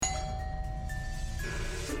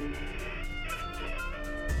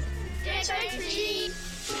trick or treat!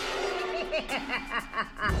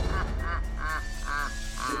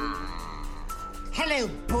 Hello,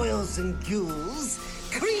 boils and ghouls,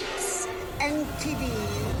 creeps and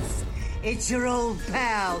kiddies. It's your old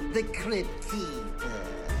pal, the Crypt Keeper.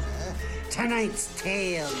 Tonight's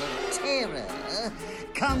tale of terror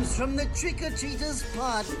comes from the Trick or Treaters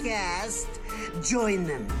podcast. Join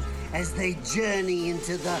them as they journey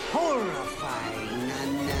into the horrifying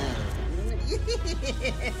unknown.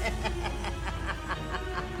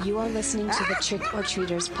 You are listening to the Trick or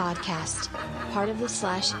Treaters podcast, part of the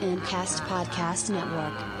 /Ncast podcast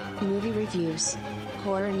network. Movie reviews,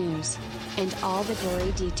 horror news, and all the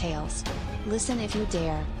gory details. Listen if you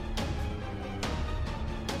dare.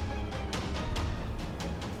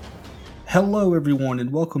 Hello, everyone,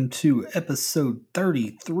 and welcome to episode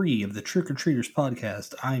 33 of the Trick or Treaters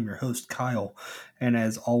podcast. I am your host, Kyle, and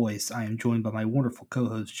as always, I am joined by my wonderful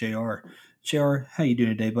co-host, JR. JR, how you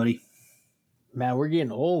doing today, buddy? Man, we're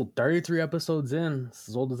getting old. 33 episodes in. It's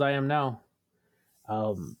as old as I am now.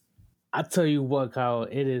 I tell you what, Kyle,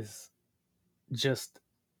 it's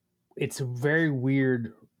very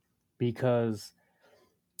weird because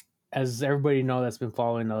as everybody knows that's been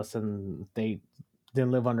following us and they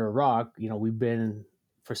didn't live under a rock, we've been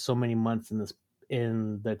for so many months in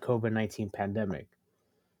the COVID-19 pandemic.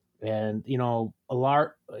 And,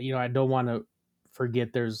 I don't want to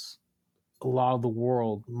forget there's a lot of the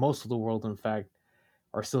world, most of the world, in fact,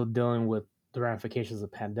 are still dealing with the ramifications of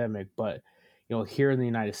the pandemic. But, here in the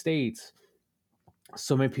United States,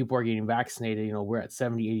 so many people are getting vaccinated. We're at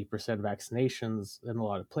 70, 80% vaccinations in a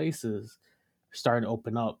lot of places, starting to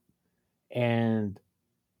open up. And,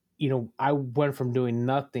 I went from doing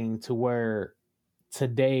nothing to where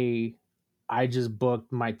today I just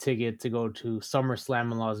booked my ticket to go to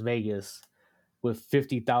SummerSlam in Las Vegas with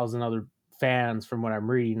 50,000 other fans, from what I'm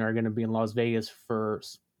reading, are going to be in Las Vegas for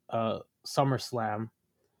SummerSlam.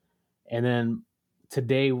 And then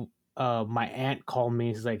today, my aunt called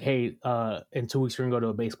me. She's like, hey, in 2 weeks, we're going to go to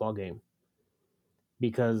a baseball game.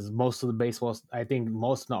 Because most of the baseball, I think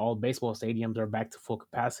most, not all baseball stadiums are back to full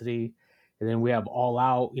capacity. And then we have All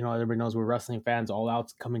Out. Everybody knows we're wrestling fans. All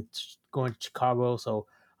Out's going to Chicago. So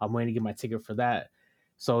I'm waiting to get my ticket for that.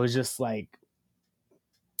 So it's just like,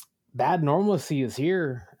 that normalcy is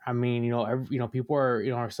here. I mean, people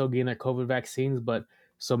are still getting their COVID vaccines, but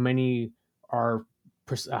so many are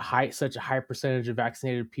such a high percentage of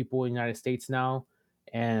vaccinated people in the United States now.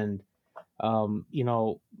 And,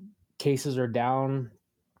 cases are down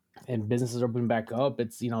and businesses are opening back up.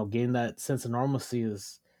 It's, getting that sense of normalcy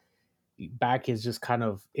is just kind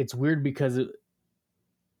of, it's weird because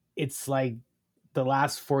it's like the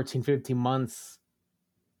last 14, 15 months,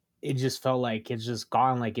 it just felt like it's just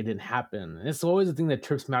gone, like it didn't happen. And it's always the thing that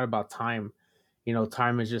trips me out about time.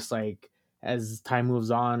 Time is just like, as time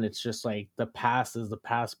moves on, it's just like the past is the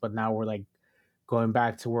past, but now we're like going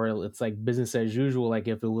back to where it's like business as usual. Like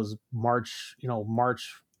if it was March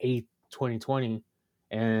 8th, 2020,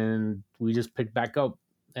 and we just picked back up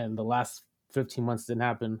and the last 15 months didn't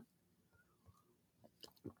happen.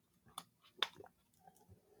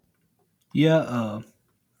 I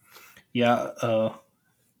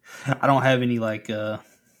don't have any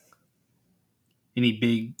any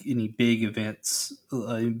big events,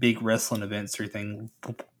 big wrestling events or anything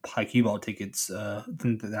like you bought tickets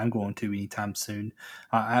that I'm going to anytime soon.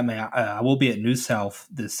 I will be at New South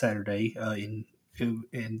this Saturday, and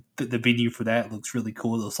the venue for that looks really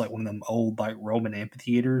cool. It looks like one of them old like Roman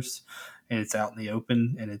amphitheaters, and it's out in the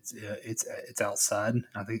open, and it's outside.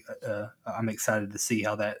 I think I'm excited to see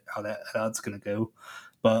how that's going to go.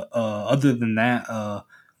 But other than that,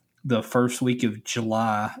 the first week of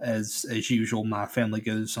July, as usual, my family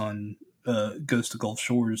goes to Gulf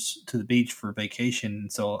Shores to the beach for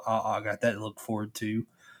vacation. So I got that to look forward to.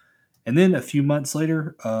 And then a few months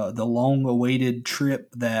later, the long-awaited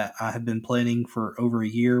trip that I have been planning for over a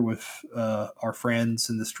year with our friends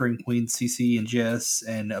and the String Queens, CC and Jess,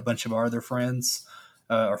 and a bunch of our other friends.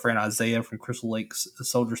 Our friend Isaiah from Crystal Lake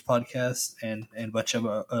Soldiers podcast, and a bunch of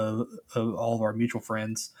all of our mutual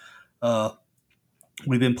friends.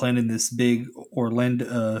 We've been planning this big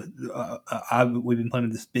Orlando. We've been planning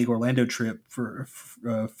this big Orlando trip for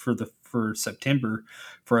September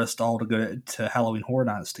for us all to go to Halloween Horror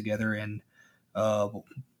Nights together, and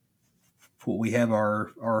we have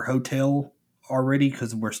our hotel already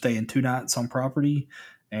because we're staying 2 nights on property,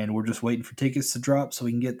 and we're just waiting for tickets to drop so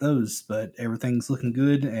we can get those. But everything's looking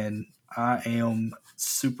good, and I am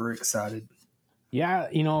super excited. Yeah,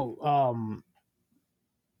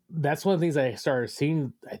 that's one of the things I started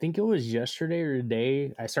seeing. I think it was yesterday or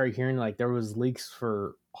today. I started hearing like there was leaks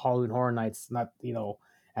for Halloween Horror Nights. Not,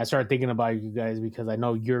 I started thinking about you guys because I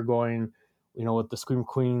know you're going, with the Scream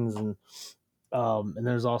Queens, and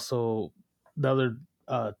there's also the other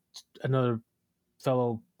another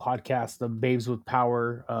fellow podcast, the Babes with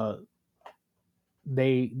Power. I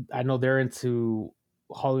know they're into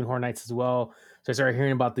Halloween Horror Nights as well. So I started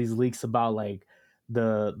hearing about these leaks about like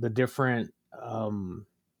the different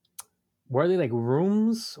were they like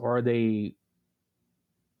rooms, or are they,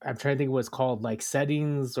 I'm trying to think what it's called, like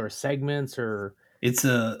settings or segments, or It's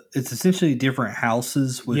essentially different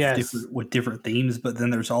houses with yes. different themes, but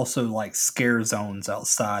then there's also like scare zones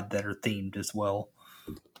outside that are themed as well.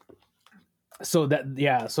 So that,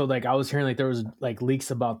 yeah, so like I was hearing like there was like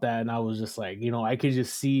leaks about that, and I was just like, I could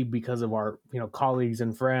just see, because of our colleagues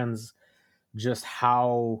and friends, just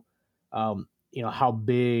how how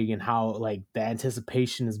big and how like the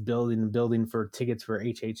anticipation is building and building for tickets for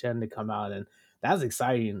HHN to come out. And that's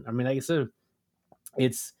exciting. I mean, like I said,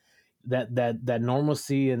 it's that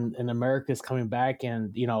normalcy in America is coming back.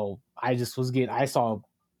 And I saw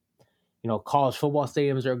college football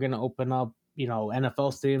stadiums are going to open up,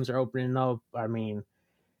 NFL stadiums are opening up. I mean,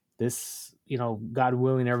 this, God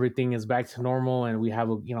willing, everything is back to normal, and we have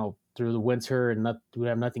through the winter, and we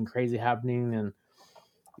have nothing crazy happening. And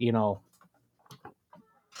you know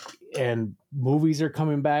and movies are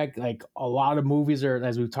coming back. Like a lot of movies are,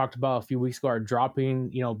 as we talked about a few weeks ago, are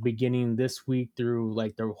dropping, beginning this week through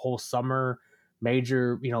like the whole summer,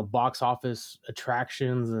 major, box office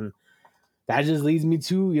attractions. And that just leads me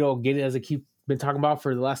to, get it, as I keep been talking about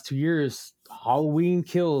for the last 2 years, Halloween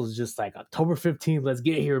Kills, just like October 15th. Let's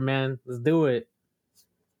get here, man. Let's do it.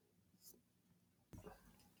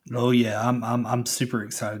 Oh yeah, I'm super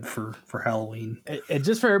excited for Halloween. And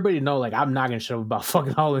just for everybody to know, like, I'm not gonna shut up about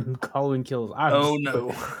fucking Halloween Kills.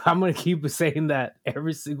 No. I'm gonna keep saying that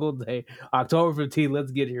every single day. October 15th,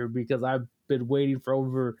 let's get here, because I've been waiting for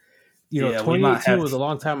over, Yeah, 2018 was a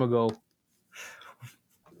long time ago.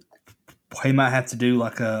 We might have to do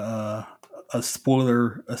like a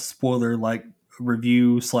spoiler like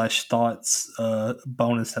review / thoughts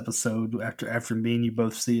bonus episode after me and you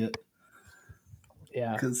both see it.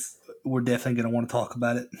 Yeah, because we're definitely going to want to talk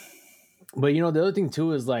about it. But the other thing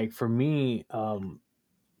too is, like, for me, well,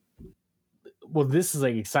 this is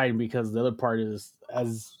like exciting, because the other part is,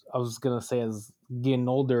 as I was gonna say, as getting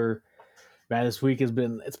older, man, this week it's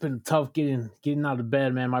been tough getting out of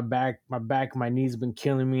bed, man. My back, my knees have been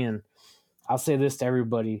killing me. And I'll say this to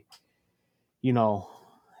everybody,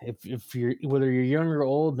 if you're, whether you're young or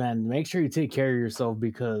old, man, make sure you take care of yourself,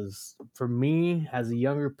 because for me, as a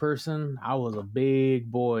younger person, I was a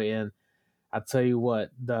big boy. And I tell you what,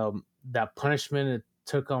 that punishment it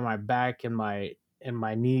took on my back and my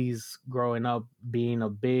knees growing up, being a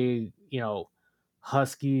big,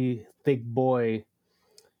 husky, thick boy.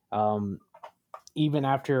 Even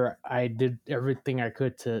after I did everything I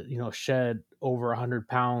could to, shed over 100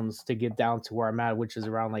 pounds to get down to where I'm at, which is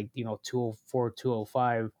around like, 204,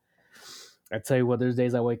 205. I tell you what, there's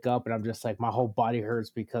days I wake up and I'm just like, my whole body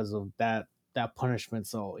hurts because of that punishment.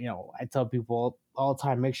 So, I tell people all the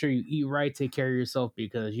time, make sure you eat right, take care of yourself,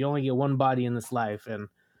 because you only get one body in this life, and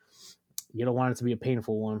you don't want it to be a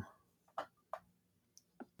painful one.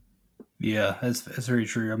 Yeah, that's very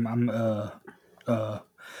true. I'm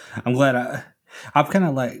glad I've kind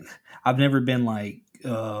of like, I've never been like,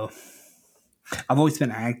 I've always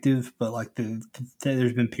been active, but like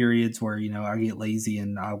there's been periods where, I get lazy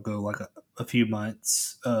and I'll go like a few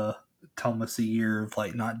months, almost a year of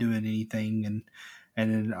like not doing anything. And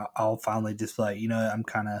then I'll finally just like, I'm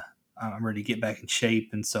ready to get back in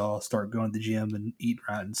shape. And so I'll start going to the gym and eating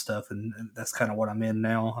right and stuff. And that's kind of what I'm in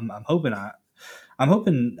now. I'm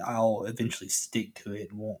hoping I'll eventually stick to it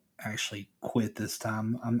and won't actually quit this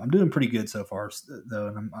time. I'm doing pretty good so far though.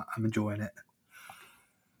 And I'm enjoying it.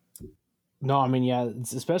 No, I mean, yeah,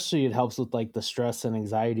 especially it helps with like the stress and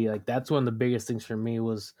anxiety. Like, that's one of the biggest things for me,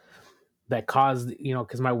 was that caused,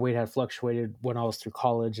 because my weight had fluctuated when I was through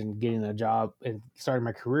college and getting a job and starting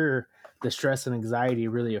my career. The stress and anxiety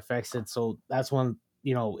really affects it. So that's one,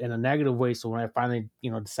 in a negative way. So when I finally,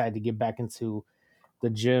 decided to get back into the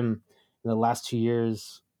gym in the last 2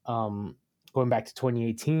 years, going back to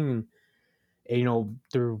 2018, and,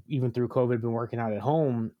 through COVID, been working out at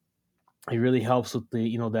home, it really helps with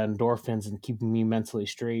the, the endorphins and keeping me mentally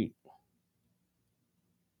straight.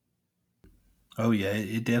 Oh yeah,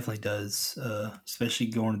 it definitely does. Especially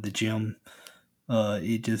going to the gym.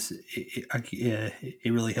 It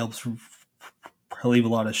really helps relieve a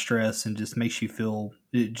lot of stress and just makes you feel,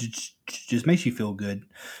 it just makes you feel good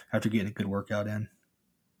after getting a good workout in.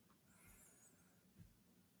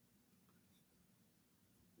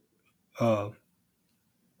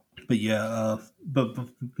 but yeah, but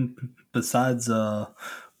besides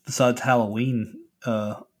Halloween,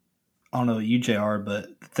 I don't know what you, JR,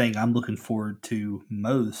 but the thing I'm looking forward to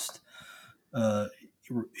most uh,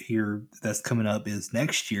 here that's coming up is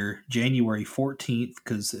next year, January 14th,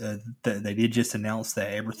 because they did just announce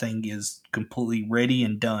that everything is completely ready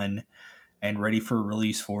and done and ready for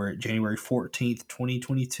release for it. January 14th,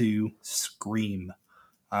 2022, Scream.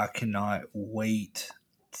 I cannot wait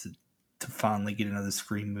to finally get another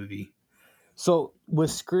Scream movie. So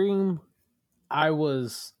with Scream, I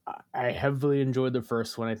heavily enjoyed the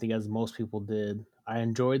first one. I think as most people did. I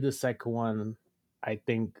enjoyed the second one. I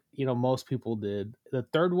think most people did. The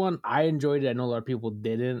third one I enjoyed it. I know a lot of people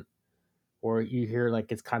didn't, or you hear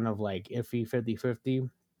like it's kind of like iffy 50-50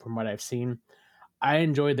 from what I've seen. I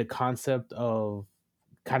enjoyed the concept of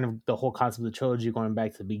kind of the whole concept of the trilogy going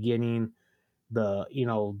back to the beginning. The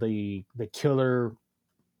killer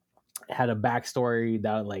had a backstory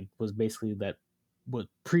that like was basically that what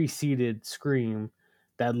preceded Scream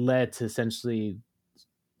that led to essentially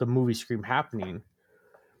the movie Scream happening.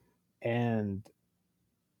 And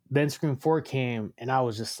then Scream 4 came, and I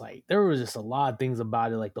was just like, there was just a lot of things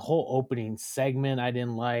about it. Like the whole opening segment I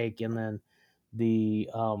didn't like, and then the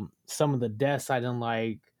some of the deaths I didn't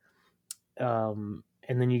like. And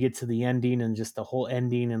then you get to the ending and just the whole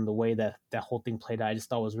ending and the way that that whole thing played out, I just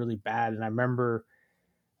thought was really bad. And I remember,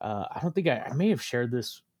 I don't think I may have shared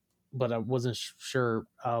this, but I wasn't sure.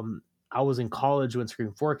 I was in college when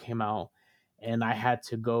Scream 4 came out, and I had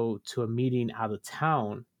to go to a meeting out of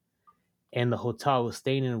town, and the hotel I was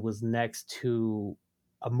staying in was next to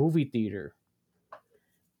a movie theater.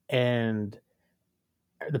 And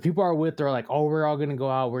the people I was with, they're like, "Oh, we're all gonna go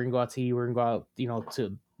out. We're gonna go out to eat. We're gonna go out,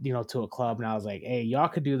 to a club." And I was like, "Hey, y'all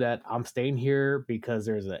could do that. I'm staying here because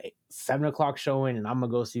there's a 7 o'clock showing, and I'm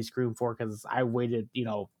gonna go see Scream 4 because I waited,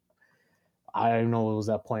 I don't know, it was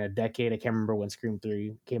that point a decade. I can't remember when Scream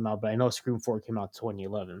 3 came out, but I know Scream 4 came out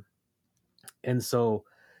 2011. And so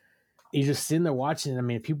you just sitting there watching it. I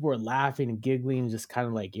mean, people were laughing and giggling, just kind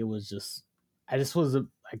of like it was just. I just was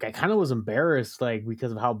like, I kind of was embarrassed, like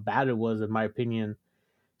because of how bad it was, in my opinion.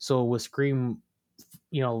 So with Scream,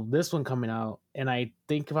 this one coming out, and I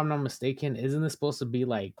think if I'm not mistaken, isn't this supposed to be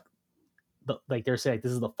like like they're saying like,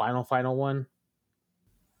 this is the final one?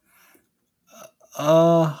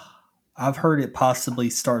 Uh, I've heard it possibly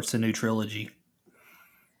starts a new trilogy,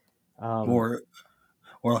 Um, or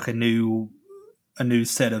like a new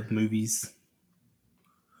set of movies.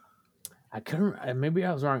 I couldn't. Maybe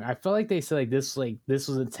I was wrong. I felt like they said like this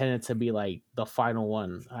was intended to be like the final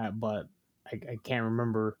one, but I can't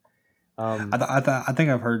remember. I think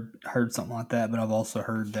I've heard something like that, but I've also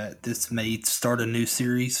heard that this may start a new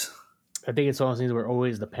series. I think it's one of those things where it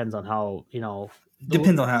always depends on how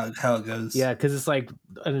Depends on how it goes. Yeah, because it's like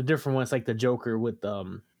in a different one. It's like the Joker with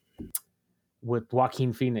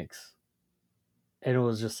Joaquin Phoenix, and it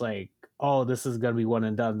was just like, oh, this is gonna be one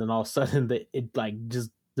and done. Then all of a sudden, it like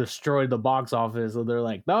just destroyed the box office. So they're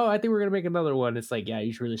like, no, I think we're gonna make another one. It's like, yeah,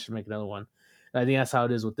 you really should make another one. And I think that's how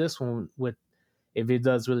it is with this one. With if it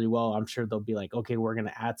does really well, I'm sure they'll be like, okay, we're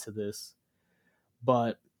gonna add to this.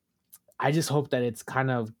 But I just hope that it's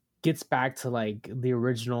kind of gets back to like the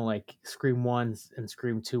original like Scream 1 and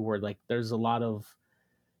Scream 2, where like there's a lot of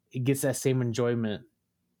it gets that same enjoyment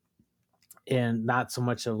and not so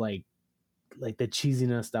much of like the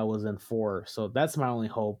cheesiness that was in 4. So that's my only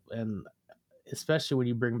hope. And especially when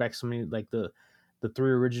you bring back so many like the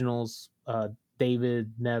three originals,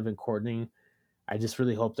 David, Nev, and Courtney, I just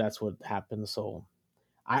really hope that's what happens. So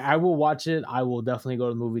I will watch it. I will definitely go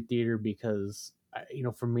to the movie theater because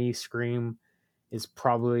for me, Scream is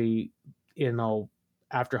probably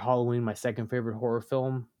after Halloween my second favorite horror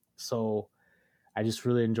film. So I just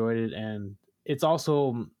really enjoyed it, and it's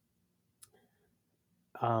also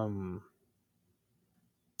paying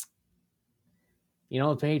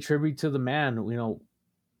tribute to the man,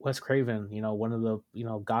 Wes Craven, one of the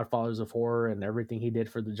godfathers of horror and everything he did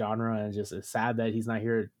for the genre, and just it's sad that he's not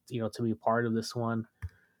here, to be part of this one.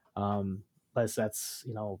 But that's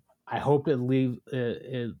I hope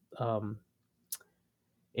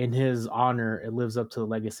in his honor it lives up to the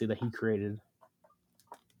legacy that he created.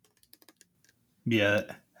 Yeah,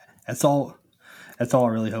 that's all. That's all I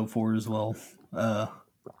really hope for as well. I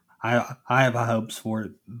have high hopes for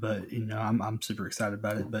it, but I'm super excited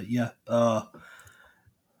about it. But yeah, but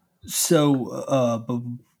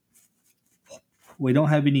we don't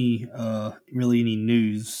have any really any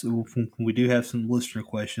news. We do have some listener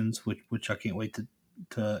questions, which I can't wait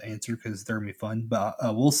to answer because they're gonna be fun. But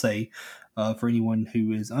I will say, for anyone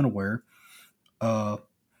who is unaware, uh,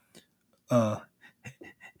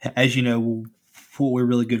 as you know, we're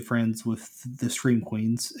really good friends with the Scream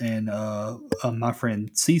Queens, and my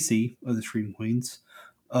friend Cece of the Scream Queens,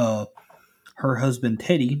 her husband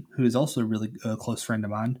Teddy, who is also a really close friend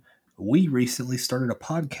of mine. We recently started a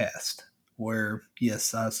podcast where,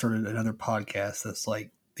 yes, I started another podcast that's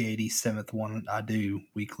like the 87th one I do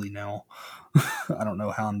weekly now. I don't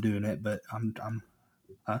know how I'm doing it, but I'm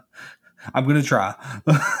gonna try.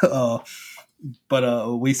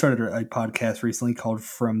 But we started a podcast recently called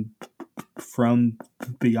From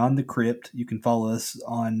Beyond the Crypt. You can follow us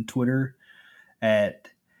on Twitter at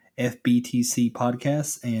FBTC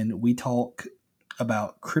Podcasts, and we talk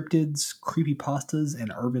about cryptids, creepypastas,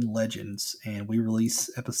 and urban legends. And we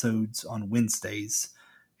release episodes on Wednesdays.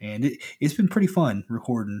 And it's been pretty fun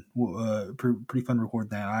recording. Pretty fun recording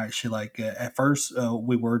that. I actually at first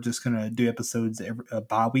we were just gonna do episodes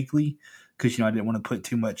bi-weekly because I didn't want to put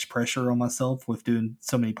too much pressure on myself with doing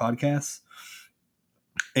so many podcasts.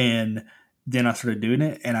 And then I started doing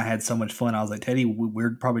it, and I had so much fun. I was like, Teddy,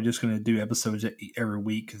 we're probably just going to do episodes every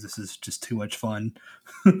week because this is just too much fun.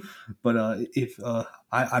 But if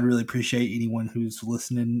I'd really appreciate anyone who's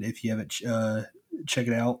listening. If you haven't check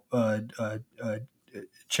it out,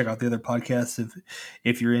 check out the other podcasts.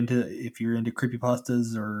 If you're into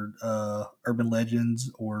creepypastas or urban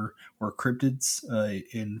legends or cryptids,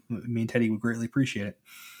 and me and Teddy would greatly appreciate it.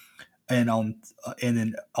 And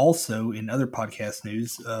then also in other podcast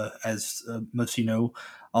news, as most of you know,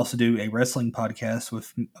 I also do a wrestling podcast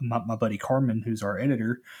with my buddy Carmen, who's our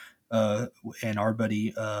editor, and our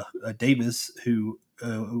buddy Davis, who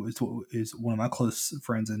is one of my close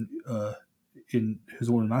friends, and who's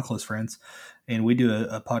one of my close friends, and we do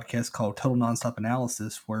a podcast called Total Nonstop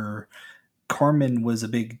Analysis, where Carmen was a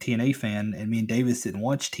big TNA fan, and me and Davis didn't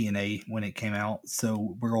watch TNA when it came out,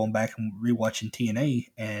 so we're going back and rewatching TNA,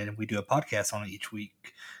 and we do a podcast on it each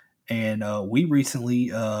week. And we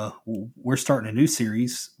recently we're starting a new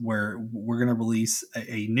series where we're going to release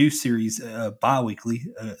a new series bi-weekly,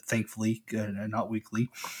 thankfully, not weekly,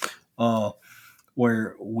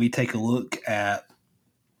 where we take a look at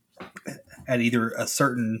either a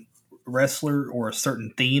certain wrestler or a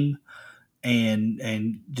certain theme,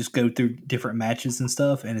 and just go through different matches and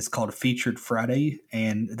stuff. And it's called a Featured Friday,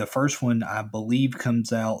 and the first one I believe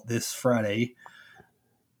comes out this Friday.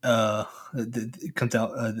 It comes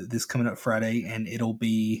out this coming up Friday, and it'll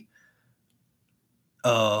be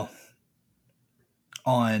on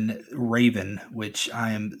Raven, which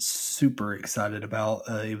I am super excited about.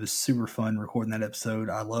 It was super fun recording that episode.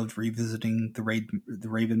 I loved revisiting the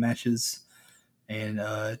Raven matches, and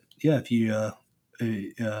yeah,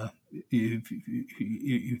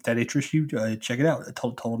 if that interests you, check it out.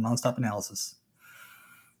 Total Nonstop Analysis.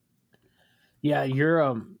 Yeah,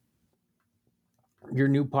 your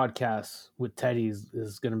new podcast with Teddy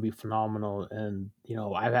is going to be phenomenal. And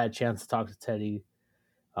I've had a chance to talk to Teddy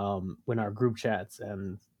in our group chats,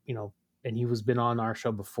 and and he was been on our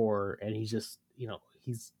show before, and he's just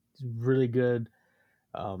he's really good.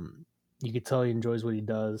 You could tell he enjoys what he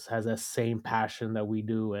does, has that same passion that we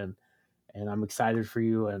do, and I'm excited for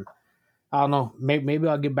you. And I don't know, maybe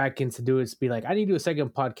I'll get back into do it. It's be like, I need to do a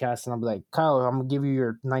second podcast, and I'll be like, Kyle, I'm gonna give you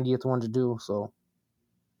your 90th one to do. So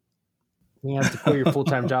you have to quit your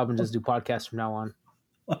full-time job and just do podcasts from now on.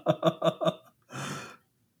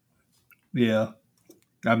 Yeah,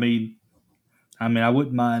 I mean, I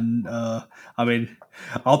wouldn't mind.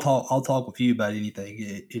 I'll talk with you about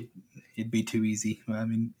anything. It'd be too easy. I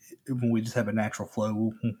mean, when we just have a natural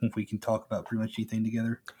flow, we can talk about pretty much anything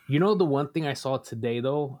together. The one thing I saw today,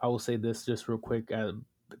 though, I will say this just real quick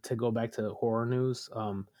to go back to horror news.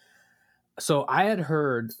 So I had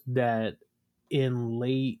heard that in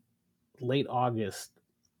late August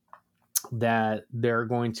that they're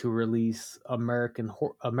going to release American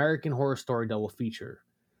Horror Story double feature.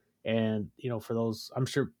 And for those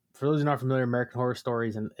who are not familiar, American Horror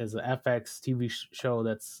Stories is an FX TV show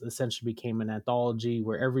that's essentially became an anthology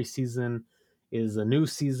where every season is a new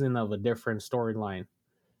season of a different storyline.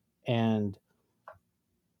 And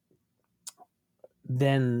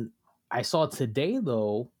then I saw today,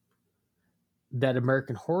 though, that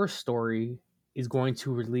American Horror Story is going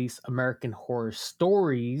to release American Horror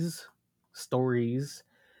Stories,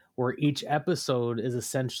 where each episode is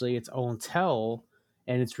essentially its own tell,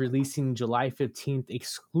 and it's releasing July 15th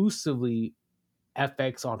exclusively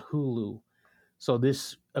FX on Hulu. So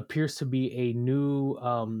this appears to be a new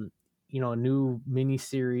a new mini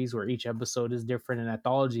series where each episode is different, an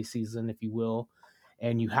anthology season, if you will,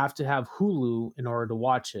 and you have to have Hulu in order to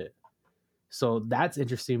watch it. So that's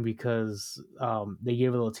interesting because they gave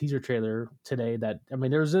a little teaser trailer today that,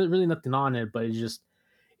 there's really nothing on it, but it's just,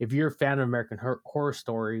 if you're a fan of American Horror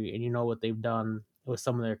Story and you know what they've done with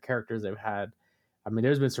some of their characters they've had, I mean,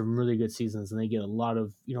 there's been some really good seasons, and they get a lot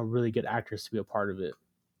of really good actors to be a part of it.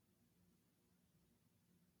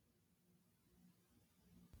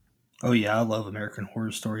 Oh yeah, I love American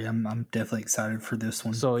Horror Story. I'm definitely excited for this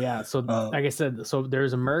one. So yeah, so Uh, like I said, so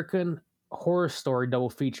there's American Horror Story double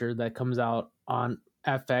feature that comes out on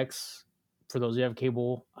FX for those who have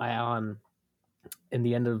cable. On in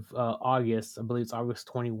the end of August, I believe it's August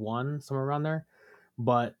 21, somewhere around there.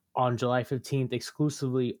 But on July 15th,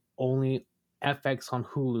 exclusively only FX on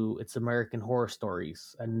Hulu, it's American Horror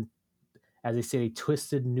Stories, and as they say, a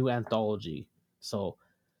twisted new anthology. So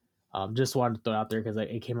just wanted to throw it out there because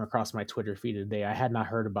it came across my Twitter feed today. I had not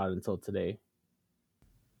heard about it until today.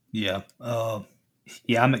 yeah,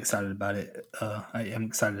 yeah, I'm excited about it. I am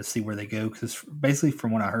excited to see where they go because basically,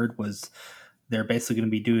 from what I heard, was they're basically going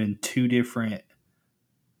to be doing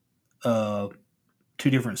uh, two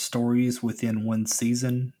different stories within one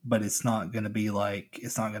season, but it's not going to be like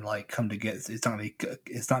come together. It's not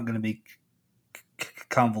going to be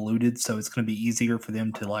convoluted, so it's going to be easier for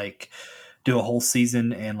them to like do a whole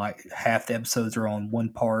season and like half the episodes are on one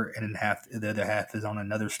part and then half the other half is on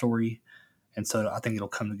another story, and so I think it'll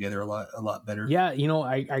come together a lot better. Yeah,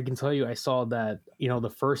 I can tell you, I saw that the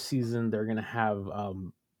first season they're gonna have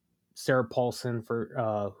Sarah Paulson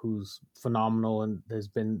for who's phenomenal and there's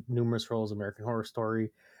been numerous roles in American Horror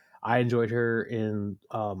Story. I enjoyed her in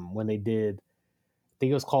when they did, I think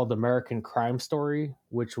it was called American Crime Story,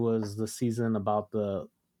 which was the season about the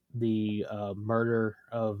murder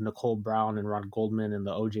of Nicole Brown and Ron Goldman in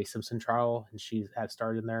the O.J. Simpson trial, and she had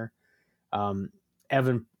starred in there. Um,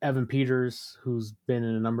 Evan Peters, who's been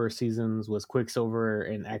in a number of seasons, was Quicksilver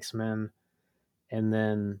in X-Men, and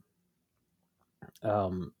then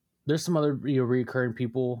there's some other recurring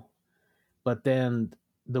people. But then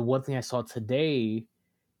the one thing I saw today,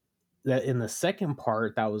 that in the second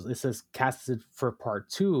part, it says casted for part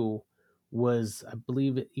 2, was, I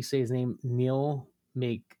believe you say his name, Neil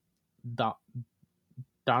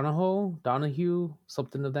Donahue,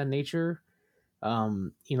 something of that nature. I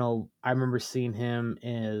remember seeing him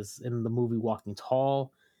as in the movie Walking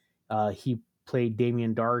Tall. He played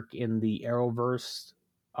Damien Dark in the Arrowverse,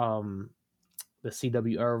 the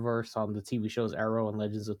CW Arrowverse on the TV shows Arrow and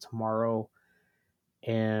Legends of Tomorrow,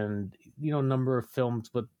 and a number of films.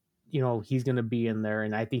 But he's going to be in there,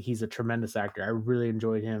 and I think he's a tremendous actor. I really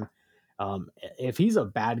enjoyed him. If he's a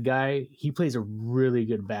bad guy, he plays a really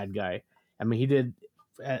good bad guy. I mean, he did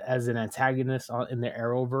as an antagonist in the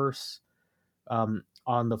Arrowverse,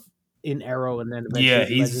 in Arrow, and then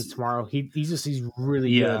eventually Legends Tomorrow. He's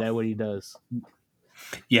really good at what he does.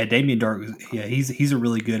 Yeah, Damien Dark. Yeah, he's a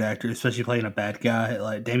really good actor, especially playing a bad guy.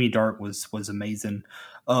 Like Damien Dark was amazing.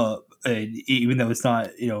 Even though it's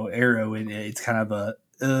not Arrow, and it's kind of a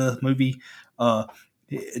movie.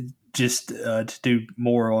 Just to do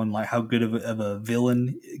more on like how good of a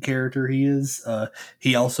villain character he is.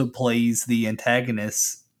 He also plays the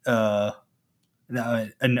antagonist. Not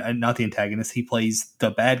the antagonist. He plays the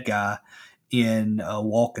bad guy in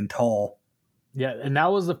Walking Tall. Yeah, and that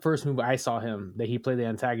was the first movie I saw him that he played the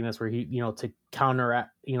antagonist, where he to counter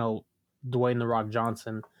Dwayne the Rock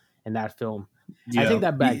Johnson in that film. Yeah, I think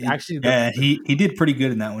that back actually. He did pretty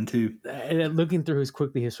good in that one too. And looking through his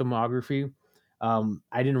filmography,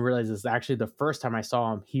 I didn't realize this. Actually, the first time I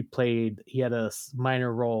saw him, he had a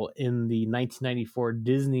minor role in the 1994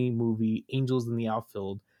 Disney movie Angels in the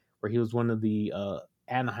Outfield, where he was one of the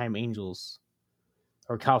Anaheim Angels.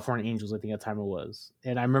 Or California Angels, I think at the time it was.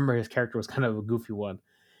 And I remember his character was kind of a goofy one.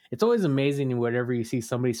 It's always amazing whenever you see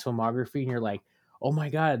somebody's filmography and you're like, oh my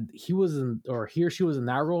God, he or she was in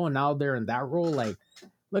that role and now they're in that role. Like,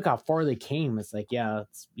 look how far they came. It's like, yeah,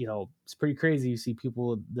 it's, it's pretty crazy. You see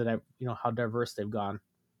people that have, how diverse they've gone.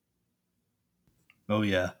 Oh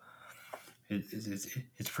yeah. It's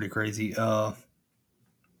pretty crazy.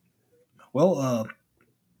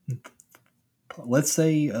 Let's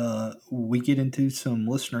say we get into some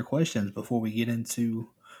listener questions before we get into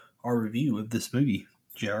our review of this movie,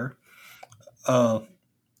 JR. So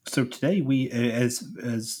today we, as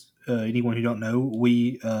anyone who don't know,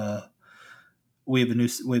 we have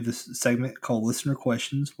this segment called Listener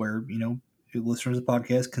Questions, where listeners of the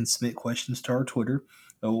podcast can submit questions to our Twitter.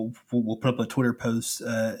 We'll put up a Twitter post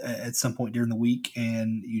at some point during the week,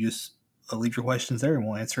 and you just leave your questions there, and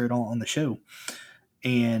we'll answer it on the show.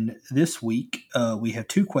 And this week, we have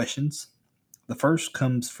 2 questions. The first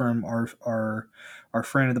comes from our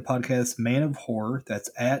friend of the podcast, Man of Horror. That's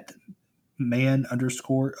at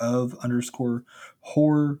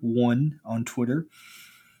man_of_horror1 on Twitter.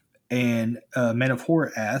 And Man of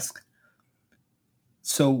Horror asks,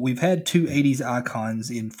 so we've had 2 80s icons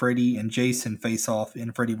in Freddy and Jason face off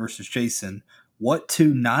in Freddy vs. Jason. what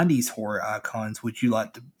two '90s horror icons would you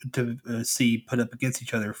like to see put up against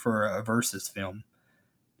each other for a versus film?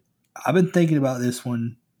 I've been thinking about this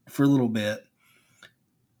one for a little bit,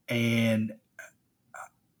 and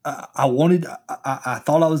I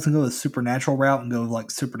thought I was gonna go the supernatural route and go like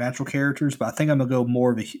supernatural characters, but I think I'm gonna go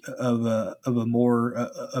more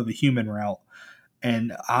of a human route,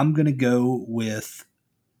 and I'm gonna go with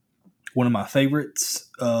one of my favorites,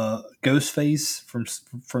 Ghostface from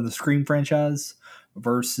the Scream franchise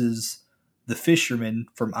versus the Fisherman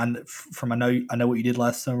from I know what you did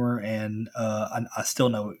last summer, and I still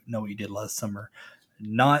know what you did last summer.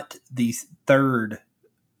 Not the third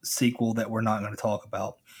sequel that we're not going to talk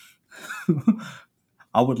about.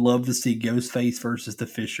 I would love to see Ghostface versus the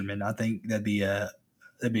Fisherman. I think that'd be a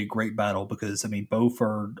great battle because I mean both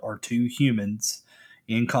are two humans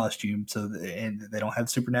in costume, and they don't have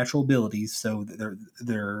supernatural abilities, so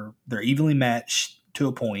they're evenly matched to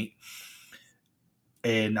a point.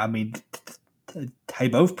 And I mean, they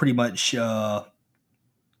both pretty much have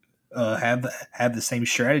the same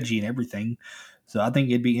strategy and everything. So I think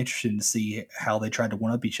it'd be interesting to see how they try to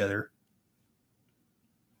one up each other.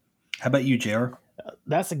 How about you, JR?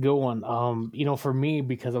 That's a good one. For me,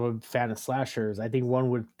 because I'm a fan of slashers, I think one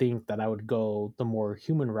would think that I would go the more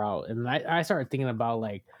human route. And I started thinking about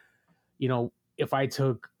like, if I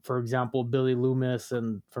took, for example, Billy Loomis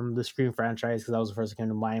and from the Scream franchise, because that was the first that came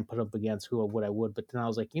to mind, put up against who would I would. But then I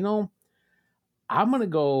was like, I'm gonna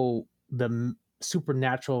go the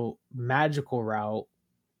supernatural magical route,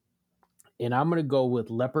 and I'm gonna go with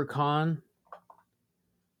Leprechaun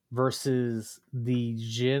versus the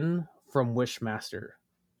Jinn from Wishmaster.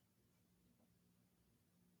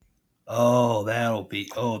 Oh, that's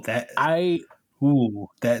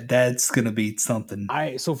gonna be something.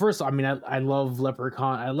 So first, I mean, I love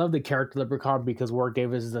Leprechaun. I love the character Leprechaun because Warwick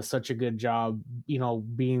Davis does such a good job,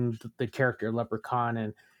 being the character Leprechaun,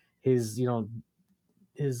 and his,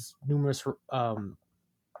 his numerous,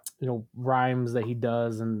 rhymes that he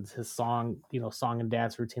does, and his song and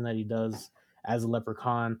dance routine that he does as a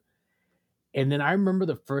Leprechaun. And then I remember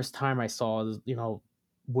the first time I saw,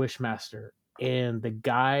 Wishmaster, and the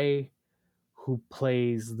guy who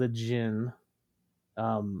plays the Jinn,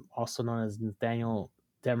 also known as Nathaniel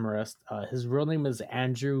Demarest. His real name is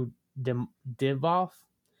Andrew Divoff.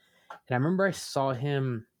 And I remember I saw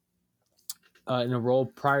him in a role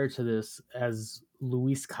prior to this as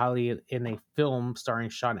Luis Cali in a film starring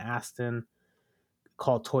Sean Astin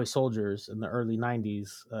called Toy Soldiers in the early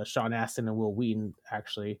 90s. Sean Astin and Will Wheaton,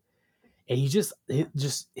 actually. And he just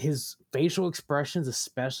his facial expressions,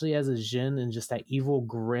 especially as a Jinn, and just that evil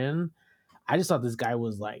grin. I just thought this guy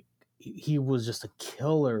was like, he was just a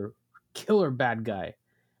killer bad guy.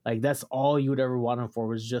 Like that's all you would ever want him for,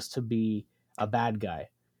 was just to be a bad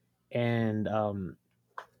guy. And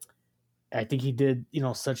I think he did,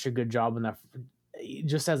 such a good job in that,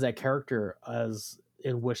 just as that character as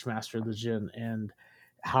in Wishmaster the Jinn, and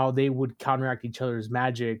how they would counteract each other's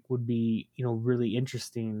magic would be, really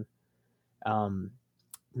interesting.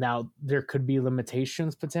 Now there could be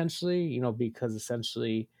limitations potentially, because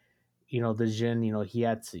essentially, the Jinn, he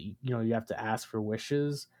had to, you have to ask for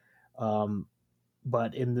wishes.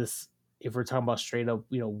 But in this, if we're talking about straight up,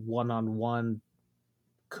 one-on-one,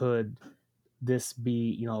 could this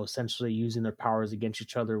be, essentially using their powers against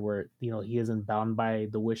each other where, he isn't bound by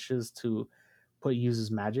the wishes to use his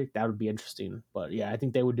magic? That would be interesting. But yeah, I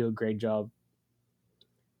think they would do a great job.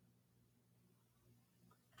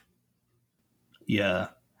 Yeah,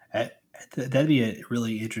 that'd be a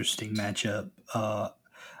really interesting matchup.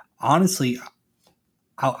 Honestly,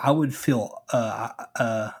 I would feel I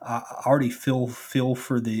already feel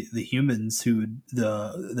for the humans who would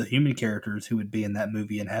the human characters who would be in that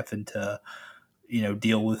movie and having to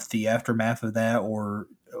deal with the aftermath of that, or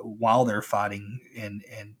while they're fighting, and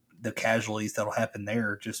the casualties that'll happen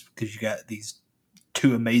there, just because you got these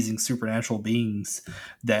two amazing supernatural beings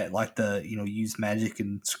that like to use magic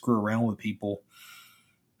and screw around with people.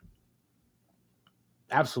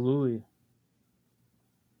 Absolutely.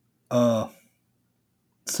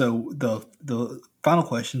 So the final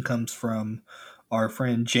question comes from our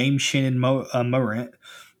friend James Shannon Morant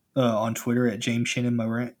on Twitter at James Shannon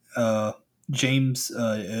Morant. James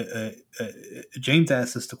James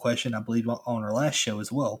asked us the question, I believe, on our last show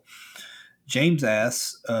as well. James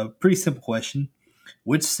asks a pretty simple question: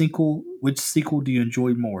 Which sequel do you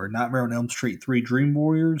enjoy more, Nightmare on Elm Street 3: Dream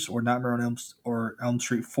Warriors or Nightmare on Elm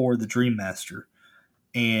Street 4: The Dream Master?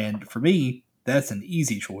 And for me, that's an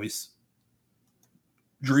easy choice.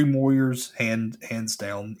 Dream Warriors, hands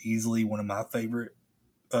down, easily one of my favorite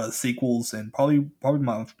sequels, and probably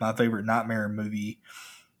my favorite Nightmare movie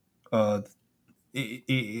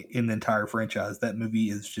in the entire franchise. That movie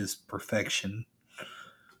is just perfection.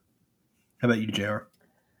 How about you, Jr.?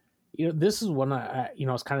 This is one I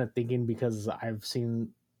was kind of thinking because I've seen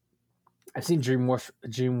Dream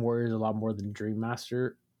Warriors a lot more than Dream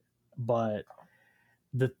Master, but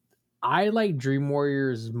the I like Dream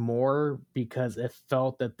Warriors more because it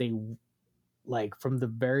felt that they, like, from the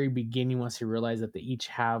very beginning, once you realized that they each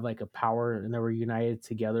have like a power and they were united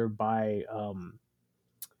together by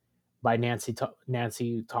Nancy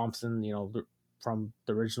Thompson, from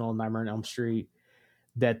the original Nightmare on Elm Street,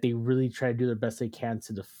 that they really try to do their best they can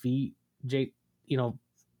to defeat Jake,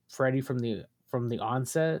 Freddy from the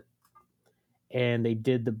onset, and they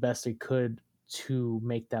did the best they could to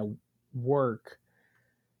make that work.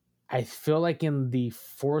 I feel like in the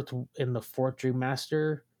fourth Dream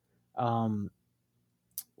Master, um,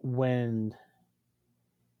 when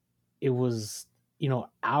it was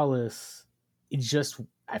Alice,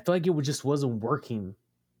 I feel like just wasn't working.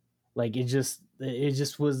 Like it just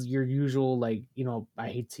was your usual, like, I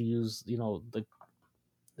hate to use the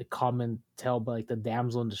common tale, but like the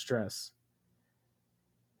damsel in distress.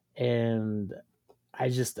 And I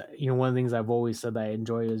just, one of the things I've always said that I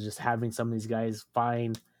enjoy is just having some of these guys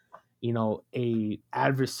find a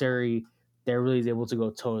adversary that really is able to go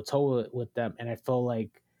toe to toe with them. And I feel like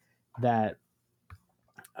that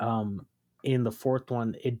um in the fourth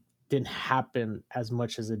one it didn't happen as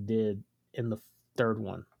much as it did in the third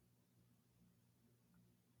one.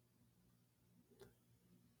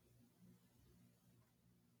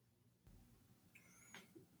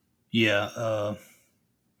 Yeah,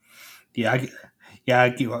 yeah, yeah. I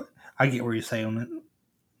get what you're saying on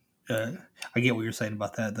it. I get what you're saying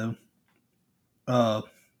about that, though. Uh,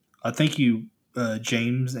 I thank you,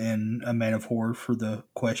 James and A Man of Horror, for the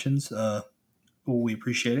questions. We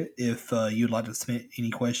appreciate it. If you'd like to submit any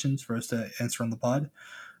questions for us to answer on the pod,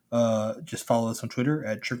 just follow us on Twitter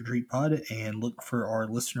at Trick or Treat Pod and look for our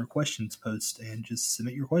listener questions post and just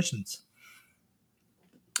submit your questions.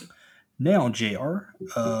 Now, JR,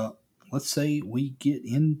 let's say we get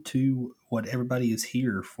into what everybody is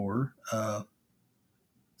here for.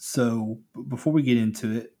 So before we get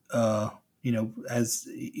into it, as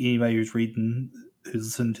anybody who's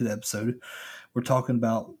listening to the episode, we're talking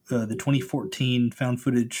about the 2014 found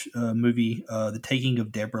footage movie, The Taking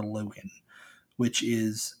of Deborah Logan, which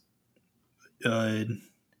is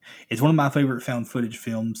it's one of my favorite found footage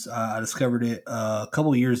films. I discovered it a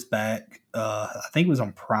couple of years back. I think it was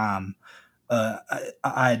on Prime. I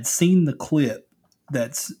had seen the clip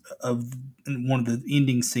that's of one of the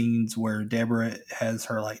ending scenes where Deborah has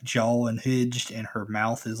her like jaw unhinged and her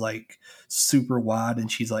mouth is like super wide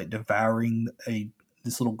and she's like devouring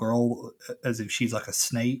this little girl as if she's like a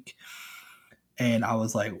snake. And I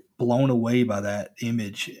was like blown away by that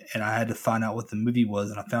image, and I had to find out what the movie was,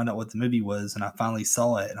 and I found out what the movie was, and I finally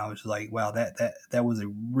saw it, and I was just like, wow, that was a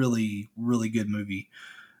really really good movie.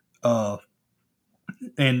 Uh,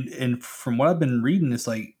 and from what I've been reading, it's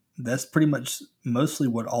like that's pretty much mostly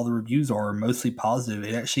what all the reviews are, mostly positive.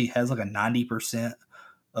 It actually has like a 90%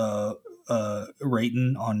 uh,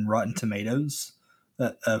 rating on Rotten Tomatoes.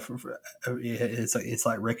 It's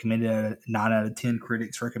like recommended at 9 out of 10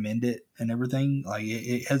 critics recommend it and everything. Like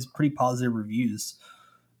it has pretty positive reviews.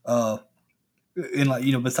 Uh, and like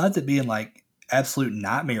besides it being like absolute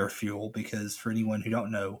nightmare fuel, because for anyone who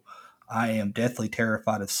don't know, I am deathly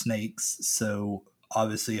terrified of snakes. So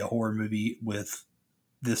obviously, a horror movie with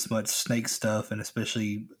this much snake stuff, and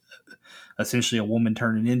especially essentially a woman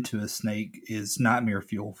turning into a snake, is nightmare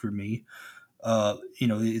fuel for me.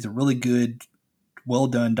 It's a really good, well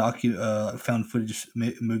done found footage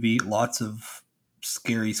movie. Lots of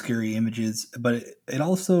scary images, but it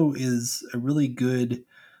also is a really good.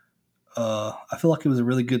 I feel like it was a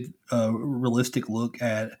really good, realistic look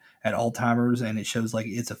at Alzheimer's, and it shows like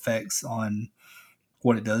its effects on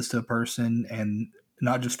what it does to a person, and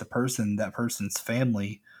not just the person, that person's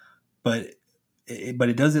family, but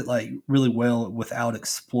it does it like really well without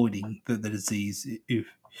exploiting the disease.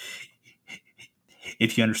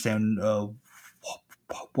 If you understand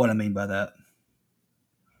what I mean by that.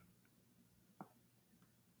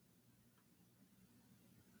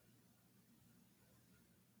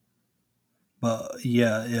 But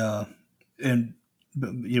yeah, and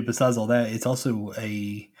besides all that, it's also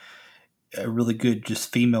a really good,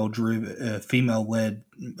 just female led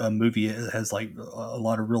movie. It has like a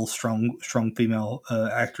lot of real strong female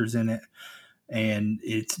actors in it, and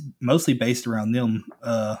it's mostly based around them,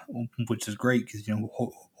 which is great because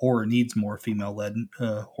horror needs more female led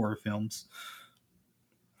horror films.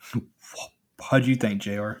 How'd you think,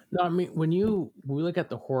 Jr.? No, I mean, when we look at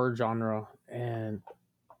the horror genre, and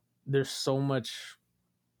there's so much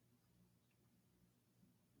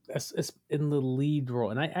it's in the lead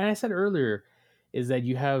role. And I said earlier is that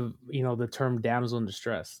you have, you know, the term damsel in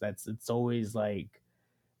distress. It's always like,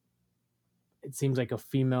 it seems like a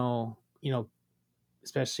female, you know,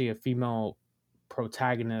 especially a female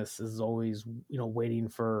protagonist is always, you know, waiting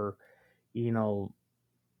for, you know,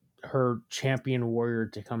 her champion warrior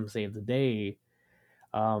to come save the day.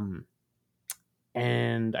 Um,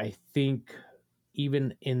 and I think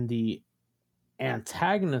even in the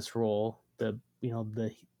antagonist role, the, you know,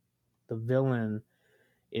 the villain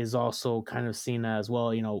is also kind of seen as,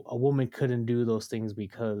 well, you know, a woman couldn't do those things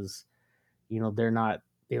because, you know, they're not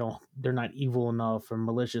evil enough or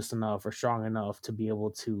malicious enough or strong enough to be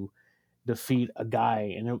able to defeat a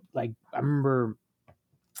guy. And it, like, I remember,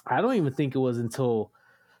 I don't even think it was until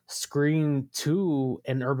Scream 2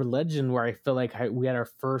 and Urban Legend where I feel like we had our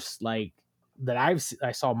first, like, that I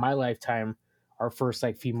saw in my lifetime, our first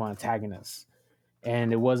like female antagonist.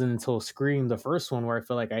 And it wasn't until Scream, the first one, where I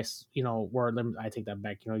feel like you know, where I take that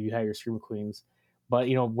back. You know, you had your Scream Queens, but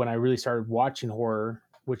you know, when I really started watching horror,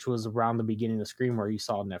 which was around the beginning of Scream, where you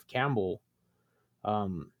saw Neve Campbell.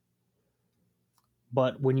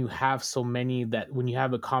 But when you have so many, that when you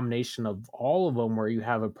have a combination of all of them, where you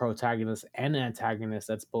have a protagonist and an antagonist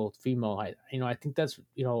that's both female, I think that's,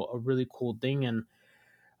 you know, a really cool thing. And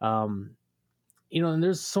you know, and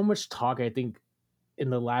there's so much talk, I think, in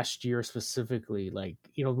the last year specifically, like,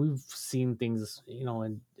 you know, we've seen things, you know,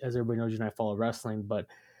 and as everybody knows, you and I follow wrestling, but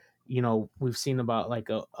you know, we've seen about like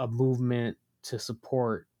a movement to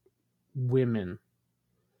support women,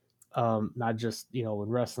 not just, you know, in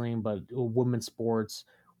wrestling, but women's sports,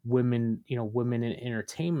 women, you know, women in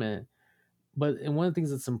entertainment. But and one of the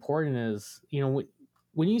things that's important is, you know,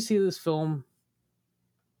 when you see this film,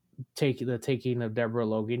 the taking of Deborah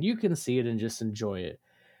Logan, you can see it and just enjoy it.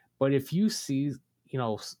 But if you see, you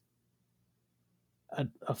know,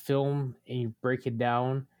 a film and you break it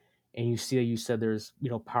down and you see that you said there's, you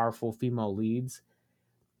know, powerful female leads,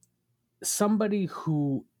 somebody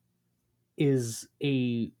who is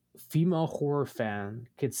a female horror fan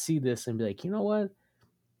could see this and be like, you know what,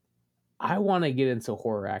 I want to get into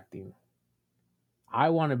horror acting, I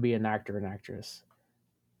want to be an actor and actress,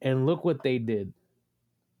 and look what they did,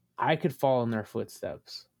 I could follow in their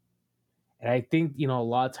footsteps. And I think, you know, a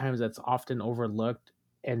lot of times that's often overlooked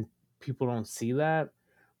and people don't see that.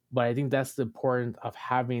 But I think that's the importance of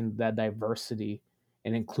having that diversity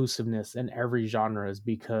and inclusiveness in every genre, is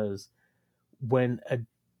because when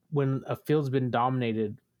a field's been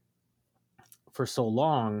dominated for so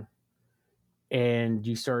long, and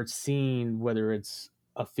you start seeing whether it's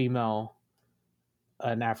a female,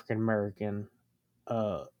 an African American,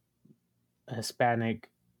 a Hispanic,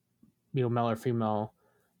 you know, male or female,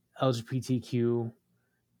 LGBTQ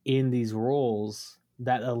in these roles,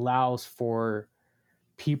 that allows for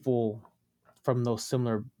people from those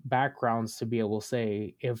similar backgrounds to be able to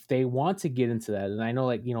say, if they want to get into that. And I know,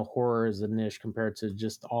 like, you know, horror is a niche compared to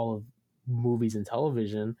just all of movies and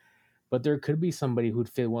television, but there could be somebody who'd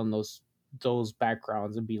fit one of those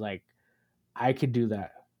backgrounds and be like, I could do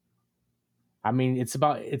that. I mean, it's,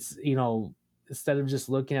 you know, instead of just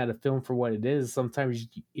looking at a film for what it is, sometimes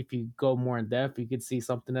if you go more in depth, you could see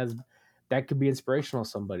something that could be inspirational to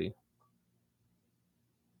somebody.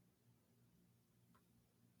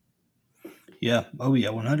 Yeah. Oh yeah.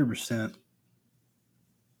 100%.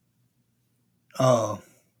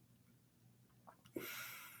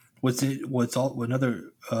 What's all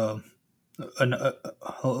another an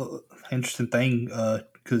interesting thing,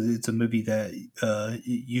 because it's a movie that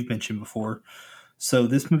you've mentioned before. So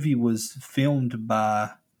this movie was filmed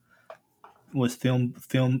by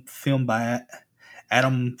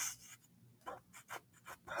Adam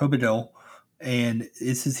Hobidel, and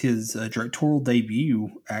this is his directorial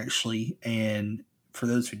debut, actually. And for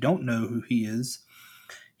those who don't know who he is,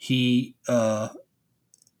 he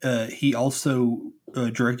also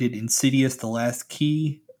directed Insidious: The Last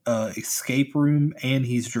Key, Escape Room, and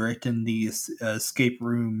he's directing the Escape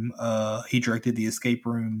Room. He directed the Escape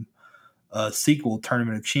Room sequel,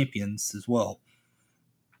 Tournament of Champions, as well.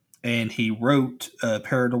 And he wrote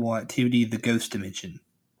Paranormal Activity: The Ghost Dimension.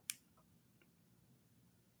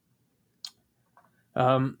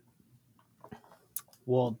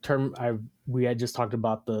 Well, we had just talked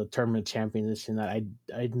about the Tournament of Champions, and that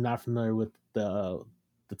I'm not familiar with the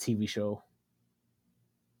TV show.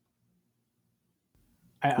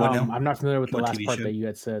 I'm not familiar with the last part that you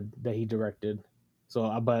had said that he directed.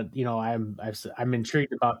 So, but you know, I'm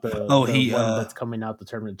intrigued about the one that's coming out, the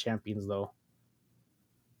Tournament of Champions, though.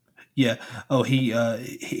 Yeah. Oh,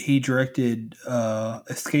 he directed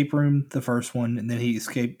Escape Room, the first one, and then he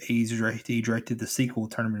directed the sequel,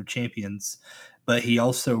 Tournament of Champions. but he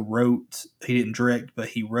also wrote. He didn't direct, but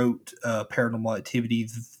he wrote Paranormal Activity,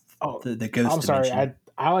 Oh, the Ghost I'm sorry. Dimension.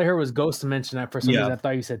 All I heard was Ghost Dimension. For some reason, Yeah, I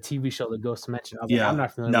thought you said TV show, The Ghost Dimension. I was like, I'm yeah,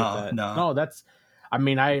 not familiar with nah, that. nah, No, that's. I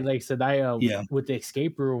mean, I like I said, yeah. with the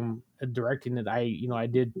Escape Room directing it, I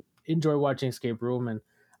did enjoy watching Escape Room, and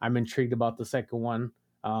I'm intrigued about the second one.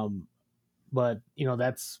 But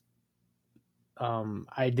that's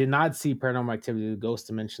I did not see Paranormal Activity, The Ghost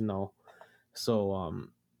Dimension though, so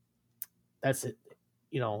that's it.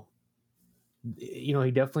 You know,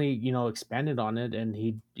 he definitely expanded on it, and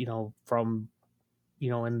he from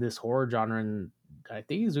in this horror genre, and I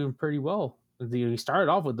think he's doing pretty well. He started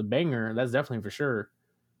off with the banger, that's definitely for sure.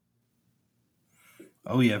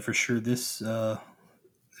 Oh yeah, for sure. This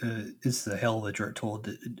is the hell of a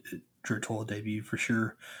directorial debut for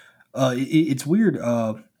sure. It's weird.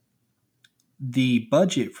 The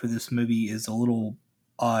budget for this movie is a little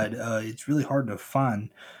odd. It's really hard to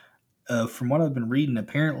find. From what I've been reading,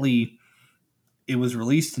 apparently it was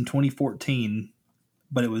released in 2014,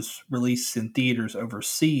 but it was released in theaters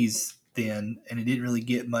overseas then, and it didn't really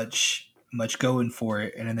get much going for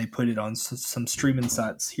it. And then they put it on some streaming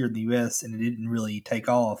sites here in the U.S., and it didn't really take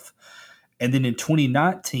off. And then in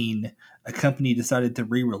 2019, a company decided to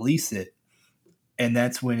re-release it, and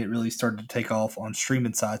that's when it really started to take off on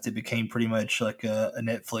streaming sites. It became pretty much like a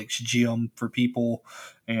Netflix gem for people,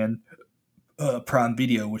 and Prime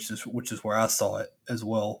Video, which is where I saw it as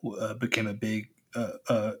well, became a big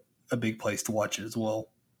place to watch it as well.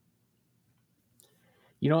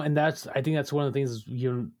 And I think that's one of the things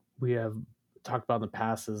we have talked about in the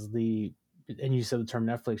past is and you said the term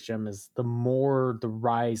Netflix gem, is the more the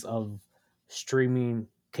rise of streaming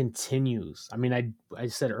continues. I mean, I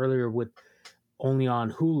said earlier, with only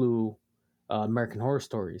on Hulu, American Horror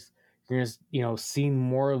Stories, you're just seeing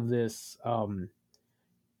more of this.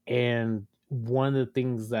 And one of the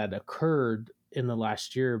things that occurred in the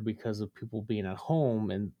last year, because of people being at home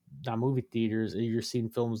and not movie theaters, you're seeing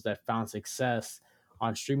films that found success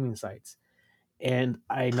on streaming sites. And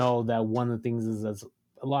I know that one of the things is that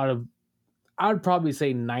a lot of, I would probably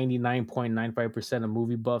say 99.95% of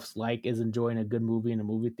movie buffs is enjoying a good movie in a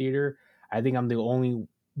movie theater. I think I'm the only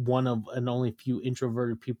one of an only few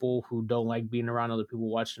introverted people who don't like being around other people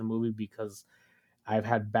watching a movie because I've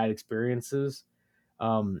had bad experiences.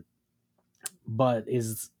 Um, but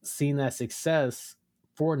is seeing that success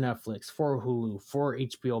for Netflix, for Hulu, for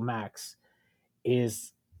HBO Max,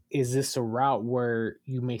 is this a route where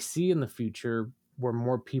you may see in the future where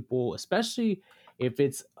more people, especially if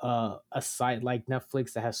it's a site like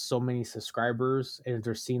Netflix that has so many subscribers, and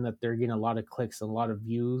they're seeing that they're getting a lot of clicks and a lot of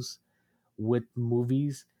views with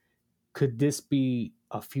movies, could this be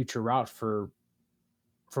a future route for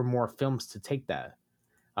more films to take that?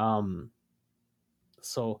 Um,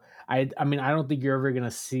 so I mean, I don't think you're ever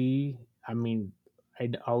gonna see. I mean,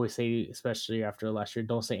 I always say, especially after last year,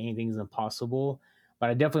 don't say anything's impossible. But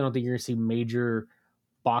I definitely don't think you're gonna see major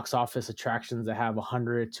box office attractions that have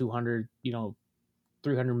 100, 200,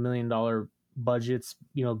 $300 million budgets,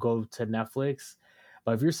 go to Netflix.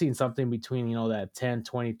 But if you're seeing something between, that 10,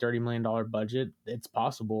 20, $30 million budget, it's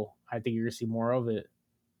possible. I think you're gonna see more of it.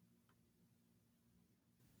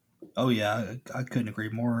 Oh yeah, I couldn't agree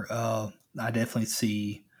more. I definitely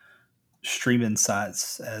see streaming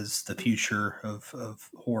sites as the future of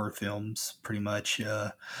horror films, pretty much.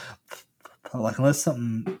 Like unless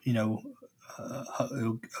something,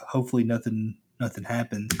 hopefully nothing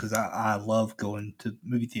happens, because I love going to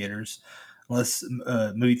movie theaters. Unless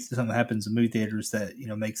something happens in movie theaters that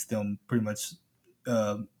makes them pretty much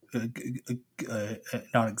uh, uh,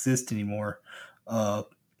 not exist anymore. Uh,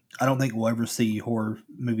 I don't think we'll ever see horror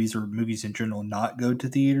movies or movies in general not go to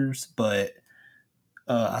theaters, but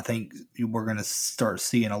I think we're going to start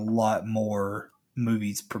seeing a lot more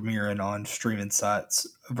movies premiering on streaming sites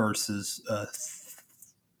versus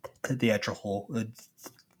theatrical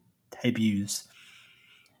debuts.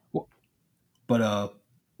 Well, But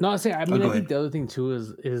no, I oh, mean, I go think ahead. the other thing too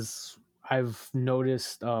is I've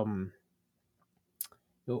noticed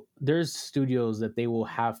there's studios that they will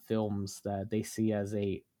have films that they see as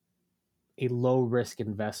a low risk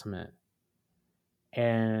investment,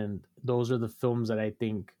 and those are the films that I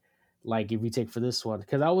think, like, if you take for this one,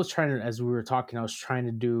 because I was trying to, as we were talking, I was trying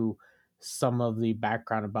to do some of the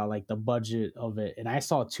background about like the budget of it, and I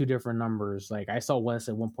saw two different numbers. Like, I saw one that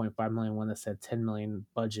said 1.5 million, one that said 10 million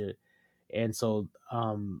budget. And so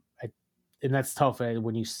and that's tough,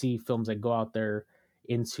 when you see films that go out there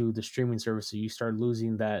into the streaming services, you start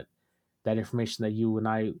losing that information that you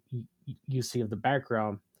and you see of the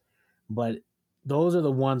background. But those are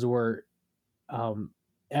the ones where, um,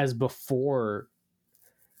 as before,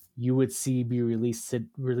 you would see be released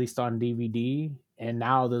on DVD. And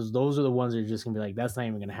now those are the ones that are just gonna be like, that's not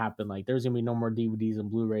even gonna happen. Like, there's gonna be no more DVDs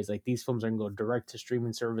and Blu-rays. Like, these films are gonna go direct to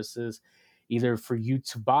streaming services, either for you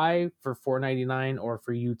to buy for $4.99 or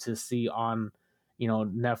for you to see on,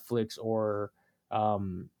 Netflix or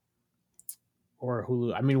Hulu.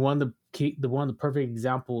 I mean, one of the perfect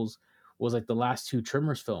examples was like the last two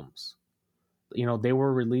Tremors films. They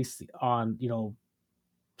were released on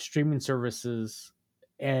streaming services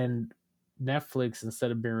and Netflix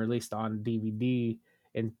instead of being released on DVD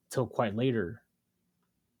until quite later.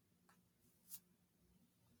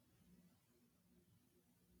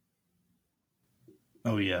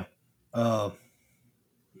 Oh yeah, but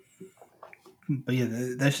yeah,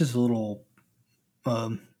 that's just a little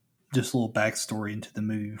backstory into the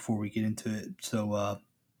movie before we get into it. So,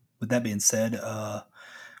 with that being said,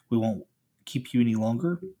 we won't keep you any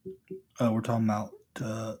longer. We're talking about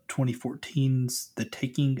 2014's The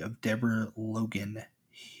Taking of Deborah Logan.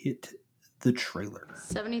 Hit the trailer.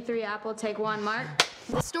 73 Apple, take one, Mark.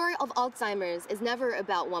 The story of Alzheimer's is never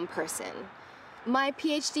about one person. My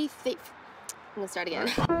PhD I'm gonna start again.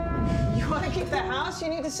 You want to keep the house? You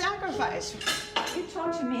need to sacrifice. You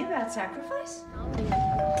talk to me about sacrifice?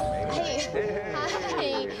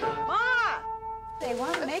 Hey. Hi. Ma! They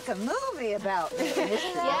want to make a movie about this.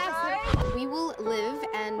 Yes. We will live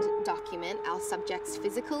and document our subjects'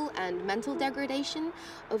 physical and mental degradation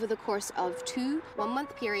over the course of 2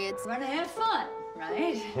 one-month periods. We're gonna have fun,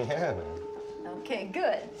 right? Yeah. Okay,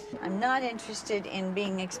 good. I'm not interested in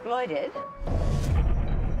being exploited.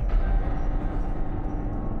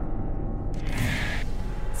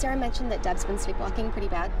 Sarah mentioned that Deb's been sleepwalking pretty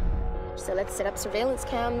bad. So let's set up surveillance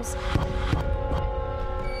cams.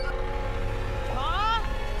 Ma?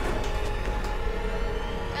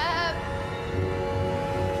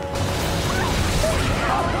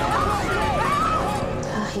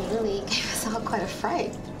 He really gave us all quite a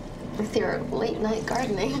fright with your late-night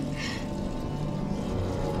gardening.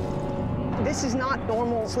 This is not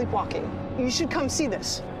normal sleepwalking. You should come see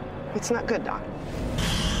this. It's not good, Doc.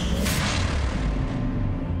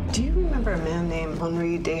 Do you remember a man named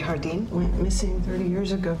Henri Desjardins? Went missing 30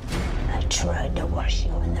 years ago. I tried to wash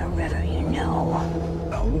you in the river, you know.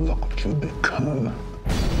 How lot you become.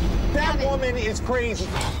 That woman is crazy.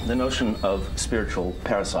 The notion of spiritual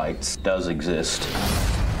parasites does exist.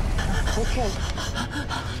 Okay.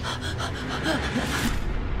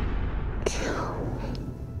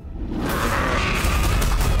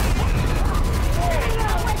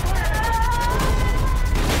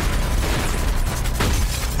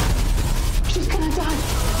 She's gonna die.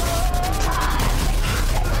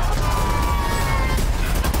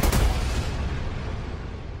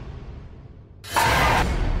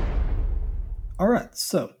 All right,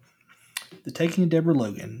 so The Taking of Deborah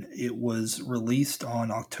Logan. It was released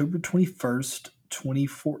on October 21st,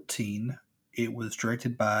 2014. It was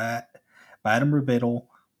directed by Adam Ribettel,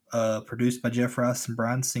 produced by Jeff Rice and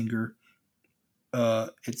Bryan Singer.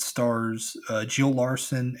 It stars Jill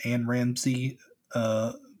Larson, Anne Ramsey,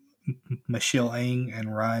 Michelle Ang,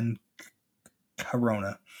 and Ryan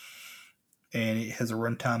Corona. And it has a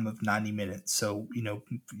runtime of 90 minutes. So, like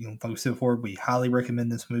we said before, we highly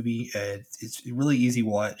recommend this movie. It's a really easy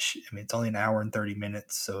watch. I mean, it's only an hour and 30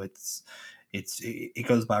 minutes, so it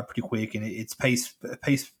goes by pretty quick, and it's paced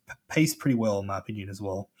pretty well, in my opinion, as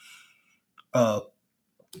well.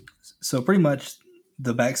 So pretty much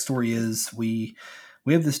the backstory is we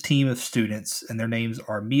have this team of students, and their names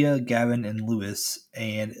are Mia, Gavin, and Lewis,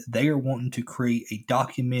 and they are wanting to create a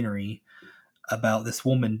documentary about this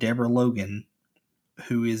woman, Deborah Logan,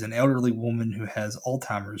 who is an elderly woman who has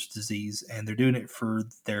Alzheimer's disease, and they're doing it for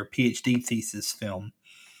their PhD thesis film.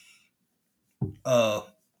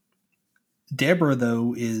 Deborah,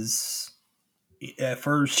 though, is at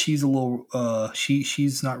first she's a little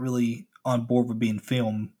she's not really on board with being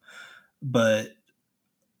filmed, but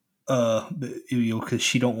because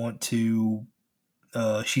she don't want to.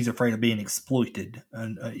 She's afraid of being exploited,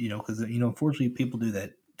 and because unfortunately people do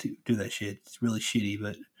that shit. It's really shitty,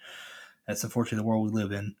 but that's unfortunately the world we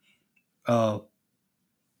live in.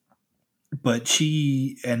 But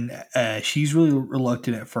she's really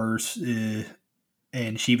reluctant at first,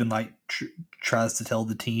 and she even tries to tell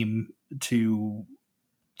the team to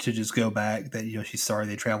just go back. That she's sorry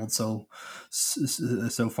they traveled so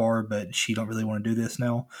far, but she don't really want to do this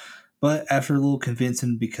now. But after a little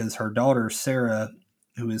convincing, because her daughter Sarah,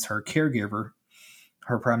 who is her caregiver,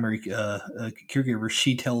 her primary caregiver,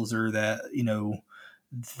 she tells her that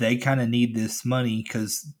they kind of need this money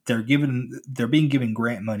because they're being given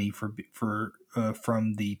grant money from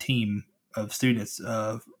the team of students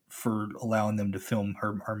for allowing them to film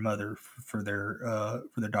her mother for their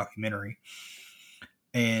documentary.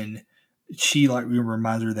 And she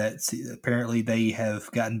reminds her that apparently they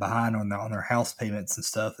have gotten behind on their house payments and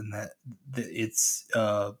stuff, and that it's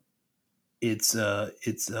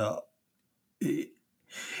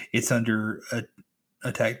under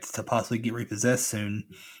attack to possibly get repossessed soon.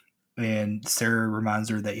 And Sarah reminds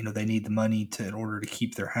her that they need the money in order to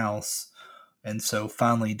keep their house, and so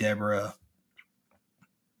finally Deborah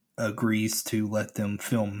agrees to let them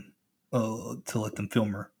film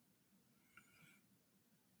her.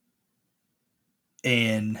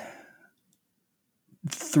 And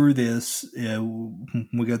through this,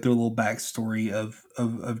 we go through a little backstory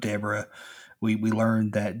of Deborah. We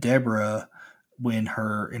learned that Deborah, in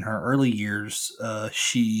her early years,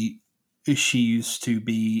 she used to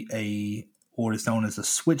be what is known as a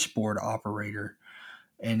switchboard operator,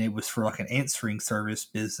 and it was for like an answering service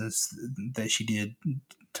business that she did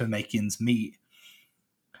to make ends meet.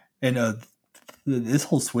 And this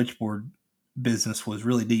whole switchboard business was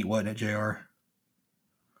really neat, wasn't it, JR?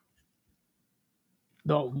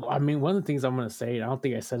 No, I mean, one of the things I'm going to say, I don't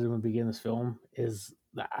think I said it in the beginning of this film, is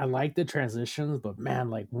that I like the transitions, but man,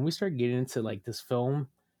 like when we start getting into like this film,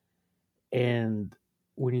 and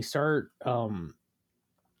when you start, I'm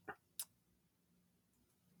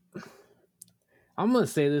going to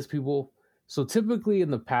say this, people. So typically in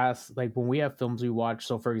the past, like when we have films we watch,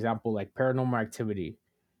 so for example, like Paranormal Activity,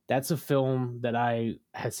 that's a film that I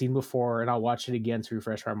had seen before, and I'll watch it again to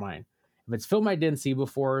refresh my mind. If it's a film I didn't see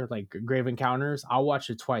before, like Grave Encounters, I'll watch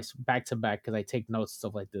it twice, back to back, because I take notes and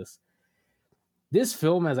stuff like this. This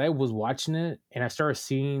film, as I was watching it and I started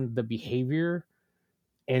seeing the behavior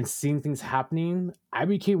and seeing things happening, I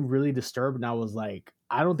became really disturbed, and I was like,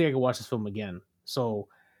 I don't think I can watch this film again. So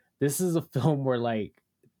this is a film where like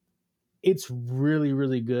it's really,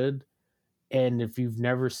 really good. And if you've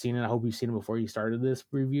never seen it, I hope you've seen it before you started this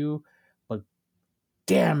review. But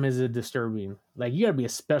damn, is it disturbing. Like, you gotta be a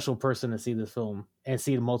special person to see this film and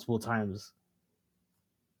see it multiple times.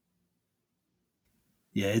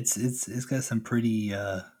 Yeah, it's got some pretty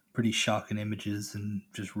shocking images and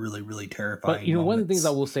just really, really terrifying. But one of the things I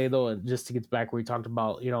moments. will say though, and just to get back where you talked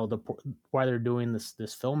about, why they're doing this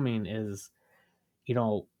filming is,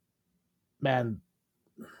 man,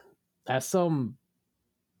 that's some,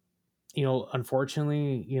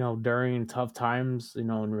 unfortunately, during tough times, in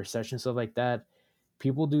recession, stuff like that,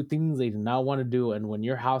 people do things they do not want to do. And when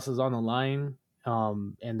your house is on the line,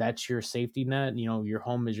 and that's your safety net, your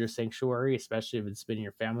home is your sanctuary, especially if it's been in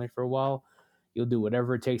your family for a while, you'll do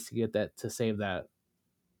whatever it takes to get that, to save that.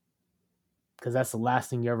 Because that's the last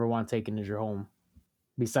thing you ever want taken is your home.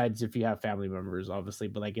 Besides if you have family members, obviously.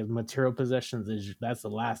 But like, if material possessions, that's the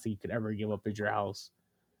last thing you could ever give up is your house.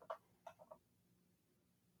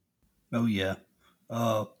 Oh yeah.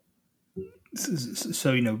 So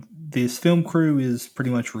this film crew is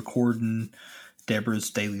pretty much recording Deborah's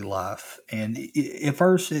daily life, and at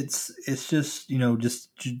first it's just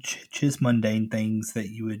just mundane things that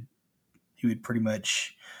you would pretty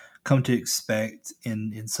much come to expect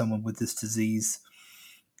in someone with this disease.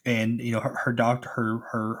 And her doctor,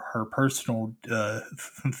 her personal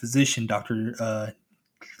physician, Dr.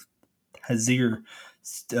 Hazir,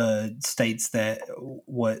 states that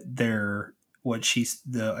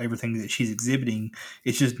everything that she's exhibiting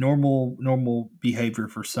is just normal behavior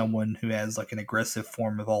for someone who has like an aggressive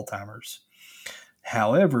form of Alzheimer's.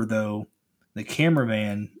 However, though, the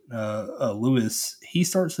cameraman, Lewis, he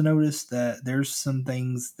starts to notice that there's some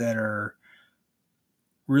things that are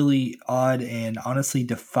really odd and honestly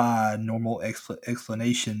defy normal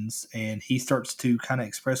explanations, and he starts to kind of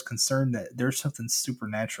express concern that there's something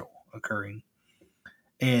supernatural occurring.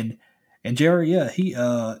 And Jerry, yeah,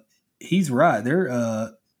 he's right.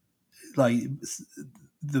 They're like,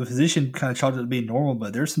 the physician kind of chalked it to being normal,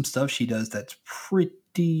 but there's some stuff she does that's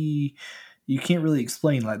pretty, you can't really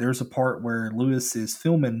explain. Like, there's a part where Lewis is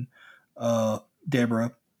filming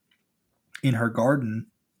Deborah in her garden.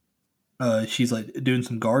 She's like doing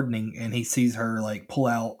some gardening, and he sees her like pull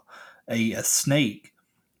out a snake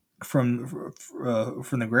from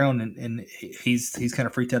the ground, and he's kind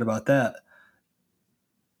of freaked out about that.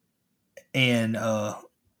 And all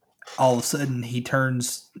of a sudden, he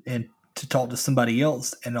turns and to talk to somebody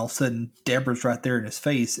else, and all of a sudden, Deborah's right there in his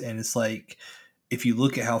face, and it's like, if you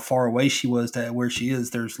look at how far away she was to where she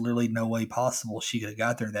is, there's literally no way possible she could have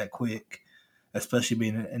got there that quick. Especially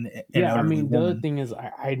being an elderly woman. The other thing is,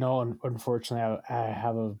 I know, unfortunately, I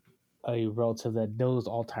have a relative that knows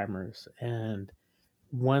Alzheimer's, and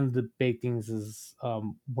one of the big things is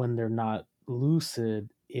when they're not lucid,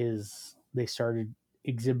 is they started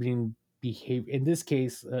exhibiting behavior. In this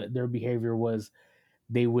case, their behavior was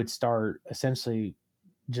they would start essentially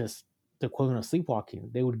just the equivalent of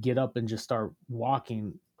sleepwalking. They would get up and just start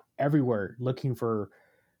walking everywhere, looking for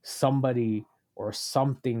somebody or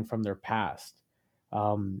something from their past.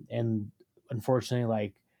 And unfortunately,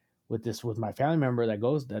 like with my family member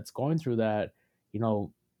that's going through that, you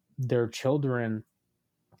know, their children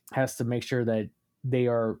has to make sure that they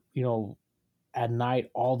are, you know, at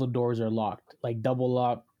night all the doors are locked, like double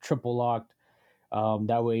locked, triple locked.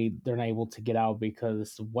 That way they're not able to get out,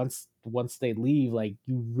 because once they leave, like,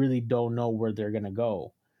 you really don't know where they're gonna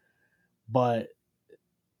go. But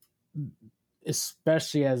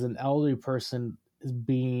especially as an elderly person, is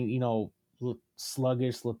being, you know,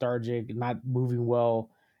 sluggish, lethargic, not moving well,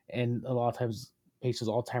 and a lot of times patients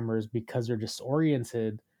with Alzheimer's, because they're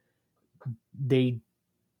disoriented, they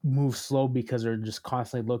move slow because they're just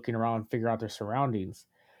constantly looking around, figure out their surroundings.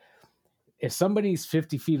 If somebody's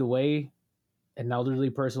 50 feet away, an elderly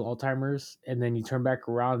person with Alzheimer's, and then you turn back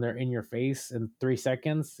around, they're in your face in 3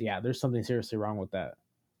 seconds, yeah, there's something seriously wrong with that.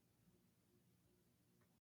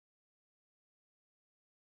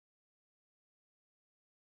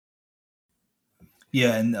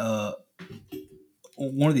 Yeah, and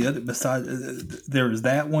one of the other, besides, there is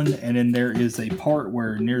that one, and then there is a part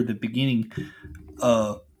where near the beginning,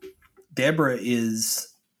 Deborah is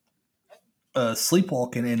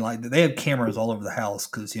sleepwalking, and like they have cameras all over the house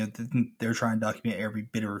because, you know, they're trying to document every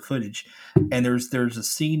bit of her footage. And there's a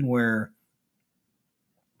scene where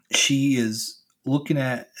she's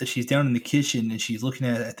down in the kitchen and she's looking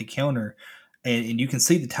at the counter, and you can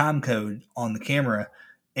see the time code on the camera,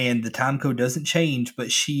 and the time code doesn't change,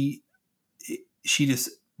 but she just,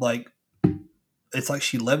 like, it's like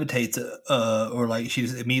she levitates, or like she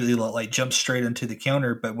just immediately like jumps straight onto the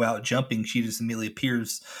counter, but without jumping, she just immediately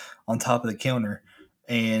appears on top of the counter.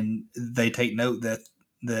 And they take note that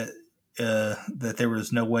there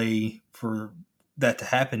was no way for that to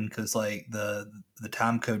happen, because like the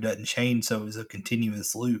time code doesn't change, so it was a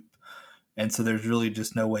continuous loop, and so there's really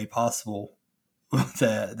just no way possible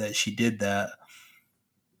that she did that.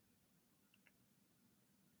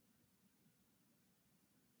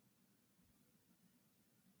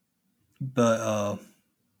 But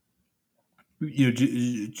you know,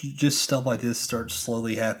 just stuff like this starts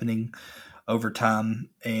slowly happening over time,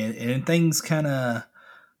 and things kind of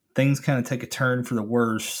take a turn for the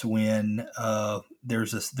worse when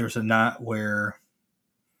there's a night where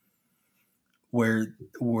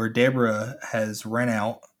Deborah has run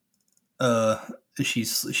out.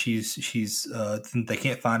 She's they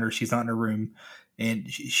can't find her. She's not in her room, and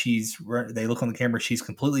they look on the camera. She's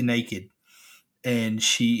completely naked, and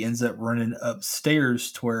she ends up running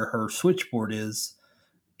upstairs to where her switchboard is,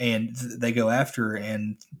 and they go after her,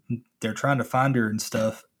 and they're trying to find her and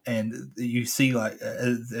stuff. And you see, like,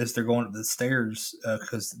 as they're going up the stairs,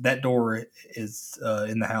 because that door is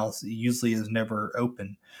in the house usually is never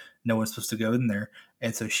open. No one's supposed to go in there.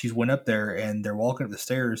 And so she went up there, and they're walking up the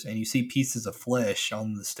stairs, and you see pieces of flesh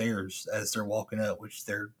on the stairs as they're walking up, which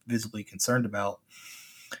they're visibly concerned about.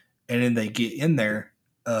 And then they get in there,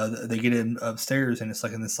 they get in upstairs, and it's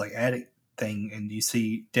like in this like attic thing, and you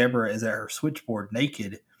see Deborah is at her switchboard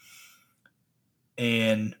naked,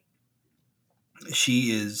 and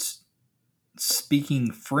she is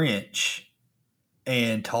speaking French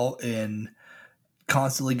and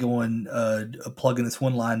constantly going plugging this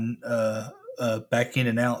one line back in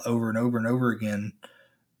and out over and over and over again.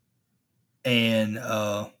 And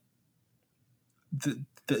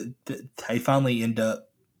they finally end up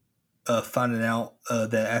finding out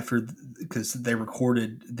that after, because they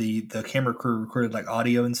recorded the camera crew recorded like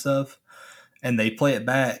audio and stuff, and they play it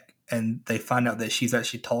back, and they find out that she's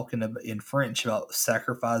actually talking in French about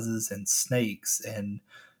sacrifices and snakes and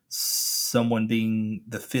someone being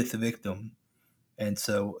the fifth victim. And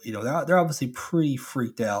so, you know, they're obviously pretty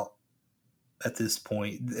freaked out at this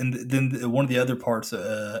point. And then one of the other parts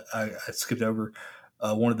I skipped over,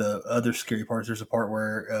 one of the other scary parts, there's a part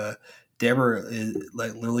where Deborah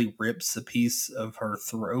like literally rips a piece of her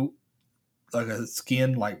throat, like a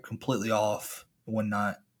skin, like completely off one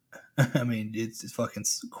night. I mean, it's fucking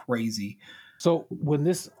crazy. So when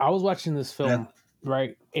I was watching this film,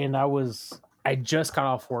 right, and I just got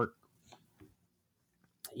off work,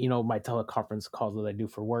 you know, my teleconference calls that I do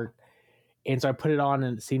for work, and so I put it on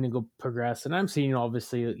and seeing it go progress, and I'm seeing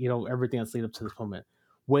obviously, you know, everything that's lead up to this moment.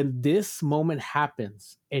 When this moment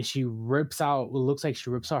happens and she rips out, it looks like she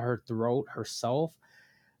rips out her throat herself,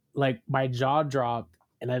 like my jaw dropped,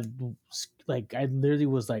 and I literally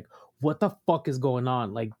was like, what the fuck is going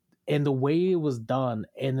on? Like, and the way it was done,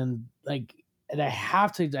 and then like, and I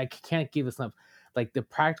can't give this enough, like the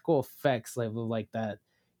practical effects like that,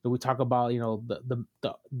 we talk about,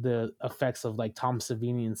 the effects of like Tom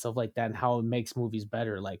Savini and stuff like that, and how it makes movies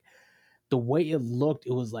better. Like the way it looked,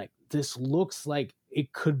 it was like, this looks like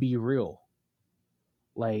it could be real.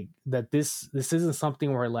 Like that this isn't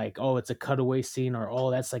something where like, oh, it's a cutaway scene, or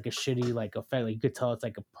oh, that's like a shitty like effect. Like you could tell it's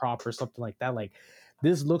like a prop or something like that. Like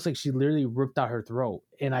this looks like she literally ripped out her throat,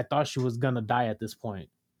 and I thought she was gonna die at this point.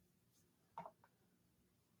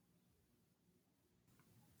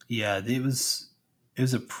 Yeah, it was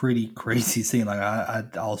a pretty crazy scene. Like I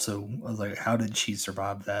was like, how did she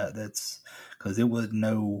survive that? That's because it was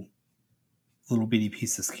no little bitty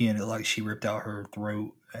piece of skin. It like she ripped out her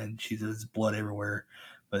throat and there's blood everywhere.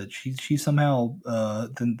 But she somehow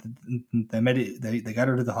they made it. They got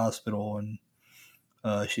her to the hospital, and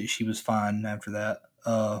she was fine after that.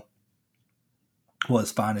 Well,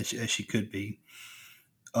 as fine as she could be.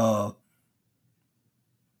 After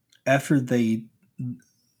they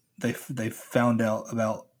found out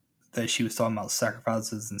about that she was talking about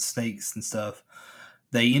sacrifices and snakes and stuff,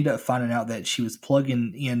 they end up finding out that she was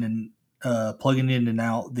plugging in and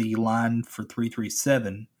out the line for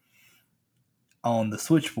 337 on the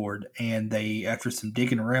switchboard, and they, after some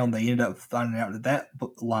digging around, they ended up finding out that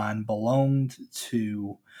line belonged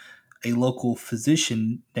to a local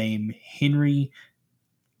physician named Henry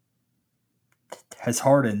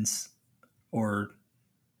Hardens, or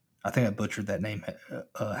I think I butchered that name.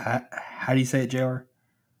 How do you say it, JR?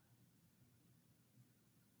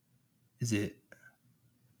 Is it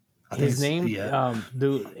his name? Yeah.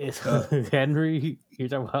 Dude, it's Henry. You're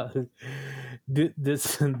talking about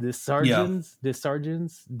this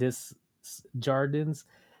Jardins.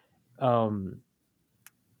 I'm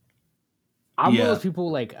one of those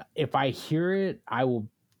people, like, if I hear it, I will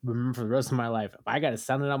remember for the rest of my life. If I got to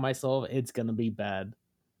sound it out myself, it's gonna be bad.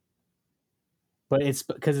 But it's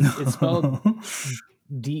because it's spelled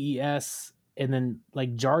DES, and then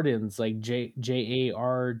like Jardins, like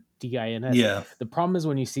JARDINS. Yeah. The problem is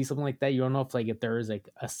when you see something like that, you don't know if there is like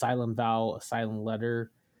a silent vowel, a silent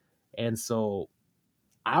letter, and so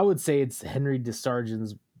I would say it's Henry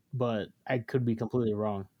Desargens, but I could be completely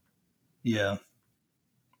wrong. Yeah.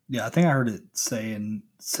 Yeah, I think I heard it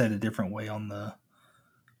said a different way on the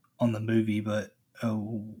movie, but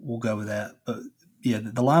we'll go with that. But yeah,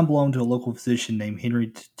 the line belonged to a local physician named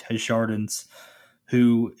Henry Desjardins,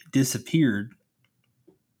 who disappeared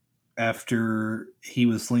after he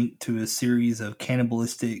was linked to a series of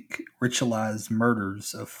cannibalistic, ritualized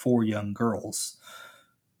murders of 4 young girls.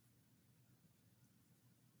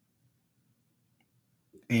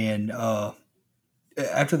 And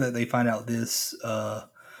after that, they find out this.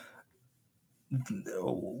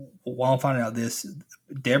 While finding out this,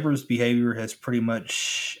 Deborah's behavior has pretty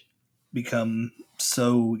much become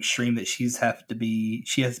so extreme that she has to be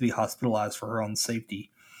hospitalized for her own safety.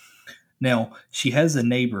 Now, she has a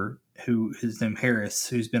neighbor who is named Harris,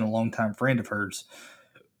 who's been a longtime friend of hers.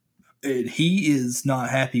 And he is not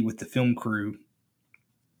happy with the film crew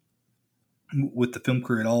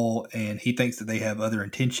at all, and he thinks that they have other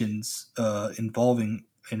intentions involving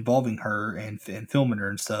her and filming her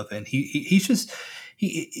and stuff. And he's just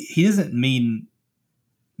he doesn't mean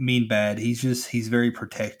bad. He's very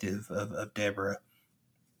protective of Deborah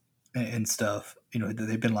and stuff.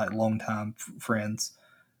 They've been like longtime friends.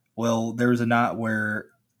 Well, there was a night where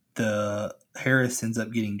the Harris ends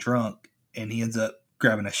up getting drunk, and he ends up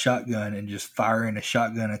grabbing a shotgun and just firing a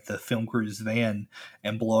shotgun at the film crew's van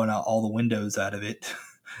and blowing out all the windows out of it.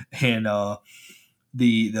 And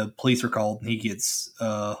the police are called, and he gets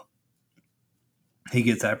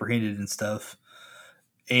apprehended and stuff.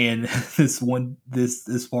 And this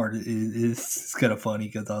part is kind of funny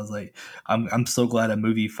because I was like, I'm so glad a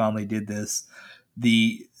movie finally did this.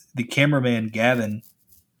 The cameraman Gavin,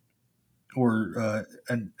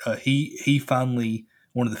 he finally,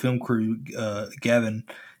 one of the film crew, Gavin,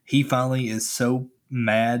 he finally is so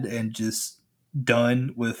mad and just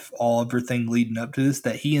done with everything leading up to this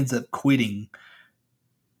that he ends up quitting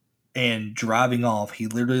and driving off. He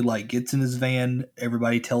literally gets in his van.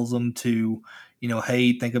 Everybody tells him to,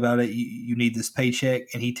 hey, think about it. You need this paycheck.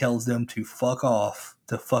 And he tells them to fuck off,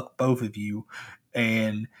 to fuck both of you.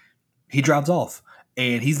 And he drives off,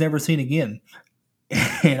 and he's never seen again.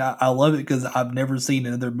 And I love it because I've never seen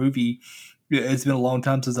another movie. It's been a long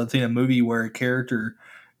time since I've seen a movie where a character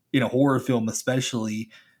in a horror film especially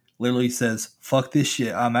literally says, fuck this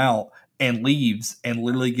shit, I'm out, and leaves, and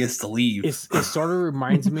literally gets to leave. It sort of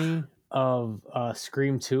reminds me of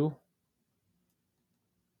Scream 2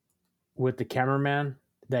 with the cameraman.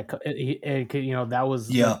 That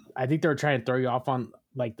was, yeah. I think they were trying to throw you off on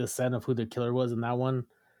like the scent of who the killer was in that one.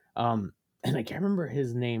 And I can't remember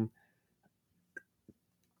his name.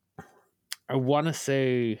 I want to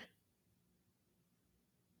say,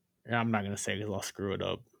 I'm not gonna say because I'll screw it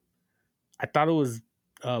up. I thought it was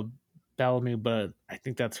Bellamy, but I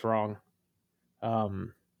think that's wrong. But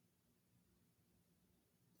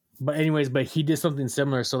anyways, but he did something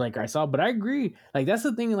similar. So like I saw, but I agree. Like that's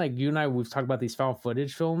the thing. Like you and I, we've talked about these found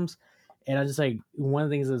footage films, and I just like one of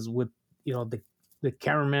the things is with the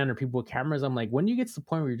cameraman or people with cameras. I'm like, when you get to the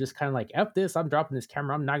point where you're just kind of like, F this, I'm dropping this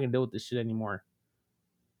camera. I'm not gonna deal with this shit anymore.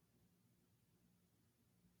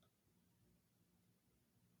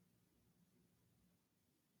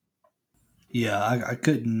 Yeah, I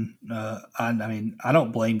couldn't. I mean, I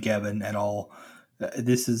don't blame Gavin at all.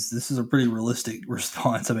 This is a pretty realistic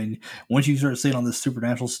response. I mean, once you start seeing all this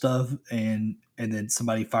supernatural stuff, and then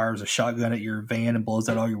somebody fires a shotgun at your van and blows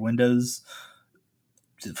out all your windows,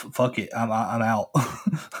 fuck it, I'm out.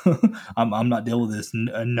 I'm not dealing with this.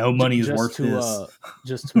 No money is worth this.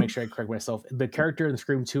 Just to make sure I correct myself, the character in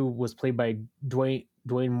Scream 2 was played by Dwayne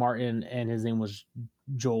Martin, and his name was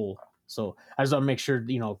Joel. So I just want to make sure,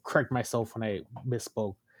 correct myself when I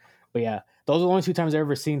misspoke. But yeah, those are the only 2 times I've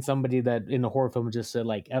ever seen somebody that in the horror film just said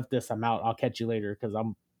like, F this, I'm out. I'll catch you later because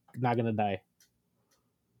I'm not going to die.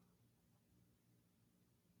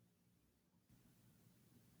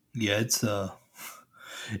 Yeah,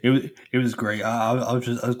 it was great. I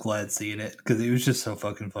was glad seeing it because it was just so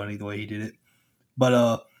fucking funny the way he did it.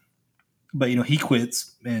 But he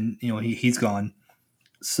quits and he's gone.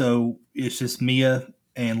 So it's just Mia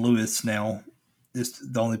and Lewis now. It's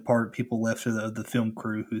the only people left of the film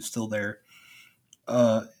crew who's still there.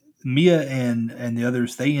 Mia and the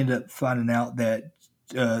others, they end up finding out that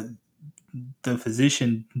the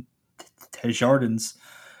physician Desjardins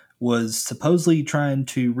was supposedly trying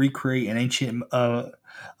to recreate an ancient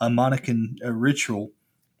Monacan ritual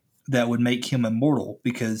that would make him immortal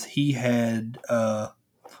because he had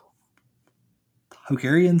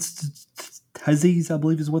Hungarian's disease, I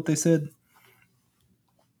believe is what they said.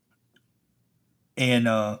 And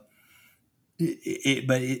the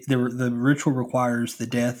ritual requires the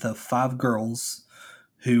death of 5 girls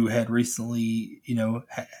who had recently,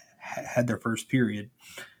 had their first period.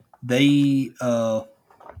 They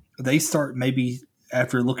start maybe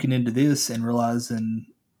after looking into this and realizing,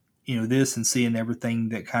 this and seeing everything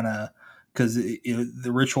that kind of, because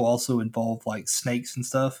the ritual also involved like snakes and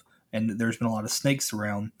stuff, and there's been a lot of snakes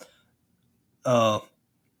around.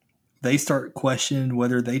 They start questioning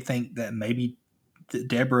whether they think that maybe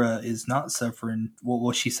Deborah is not suffering.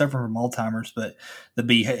 Well, she's suffering from Alzheimer's, but the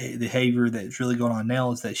behavior that's really going on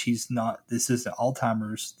now is that she's not. This isn't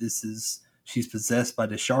Alzheimer's. She's possessed by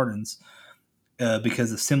Desjardins,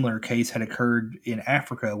 because a similar case had occurred in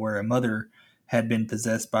Africa where a mother had been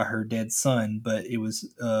possessed by her dead son, but it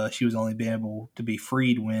was she was only being able to be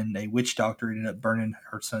freed when a witch doctor ended up burning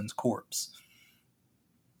her son's corpse.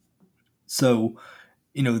 So,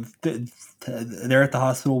 they're at the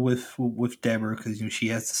hospital with Deborah because she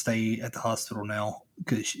has to stay at the hospital now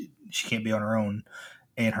because she can't be on her own,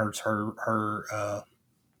 and her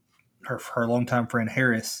longtime friend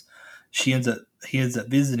Harris, he ends up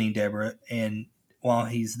visiting Deborah, and while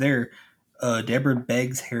he's there, Deborah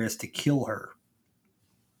begs Harris to kill her,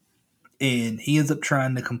 and he ends up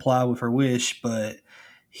trying to comply with her wish, but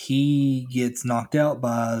he gets knocked out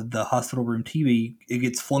by the hospital room TV. It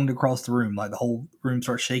gets flung across the room, like the whole room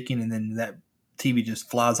starts shaking, and then that TV just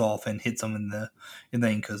flies off and hits him in the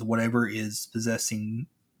thing because whatever is possessing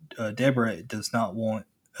Deborah does not want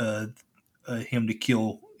him to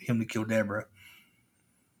kill Deborah.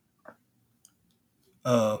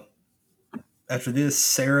 After this,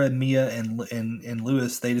 Sarah, Mia, and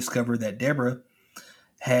Lewis, they discover that Deborah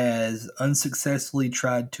has unsuccessfully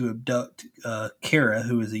tried to abduct Kara,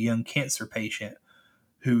 who is a young cancer patient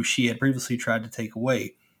who she had previously tried to take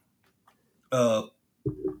away. They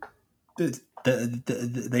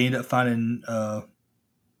end up finding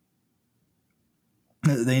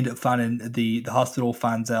the hospital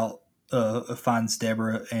finds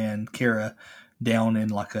Deborah and Kara down in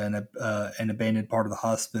like an abandoned part of the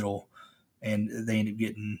hospital, and they end up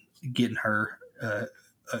getting her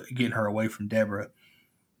away from Deborah.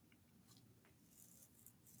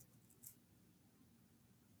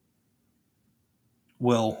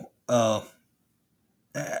 Well,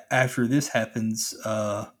 after this happens,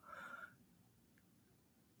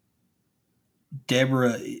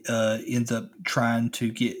 Deborah ends up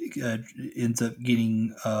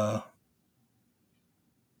getting my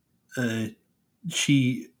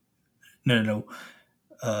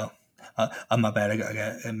bad, I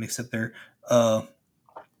got mixed up there.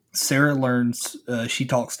 Sarah learns, she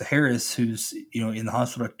talks to Harris, who's in the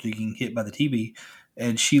hospital after getting hit by the TV,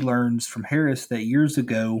 and she learns from Harris that years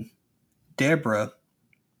ago, Deborah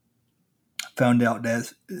found out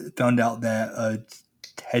that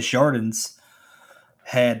Desjardins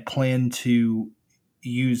had planned to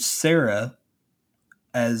use Sarah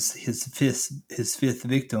as his fifth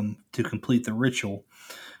victim to complete the ritual.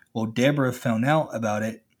 Well, Deborah found out about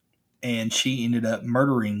it, and she ended up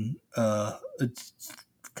murdering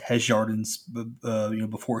Desjardins,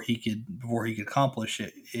 before he could accomplish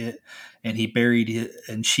it, and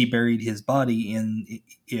she buried his body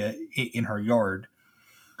in her yard.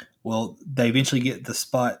 Well, they eventually get the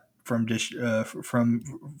spot from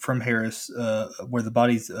Harris where the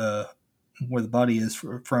body is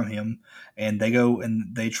from him, and they go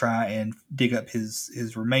and they try and dig up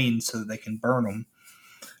his remains so that they can burn them.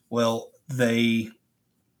 Well,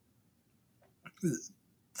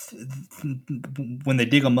 when they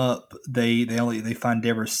dig them up, they find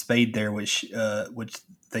Deborah's spade there, which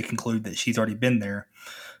they conclude that she's already been there.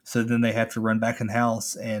 So then they have to run back in the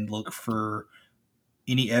house and look for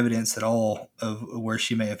any evidence at all of where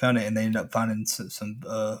she may have found it, and they end up finding some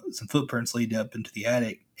footprints leading up into the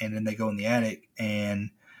attic. And then they go in the attic and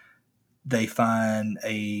they find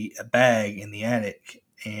a bag in the attic,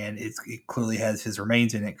 and it clearly has his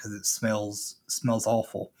remains in it because it smells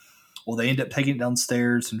awful. Well, they end up taking it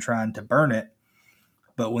downstairs and trying to burn it,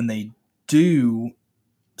 but when they do,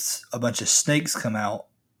 a bunch of snakes come out,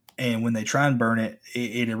 and when they try and burn it,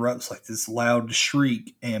 it erupts like this loud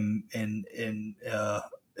shriek, and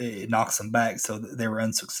it knocks them back. So they were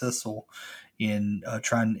unsuccessful in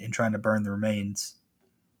trying to burn the remains.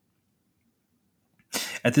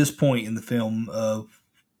 At this point in the film, how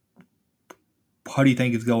do you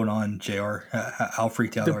think is going on, JR? How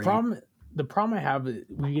freaked out are you? The problem I have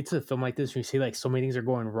when you get to a film like this, you see like so many things are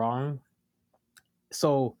going wrong.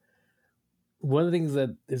 So one of the things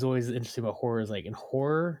that is always interesting about horror is like in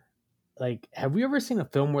horror, like have we ever seen a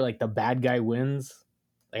film where like the bad guy wins?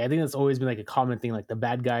 Like I think that's always been like a common thing. Like the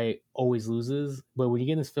bad guy always loses, but when you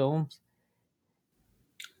get in these films,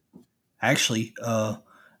 actually,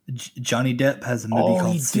 Johnny Depp has a movie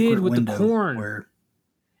called Secret with Window, the porn. where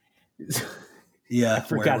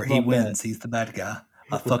where he wins. That. He's the bad guy.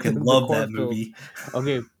 I fucking love that movie.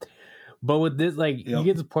 Okay. But with this, like, you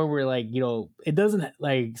get to the point where, like, it doesn't,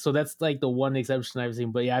 like, so that's, like, the one exception I've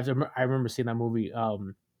seen. But, yeah, I remember seeing that movie.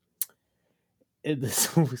 We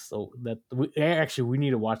need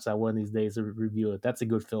to watch that one of these days to review it. That's a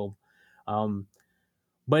good film.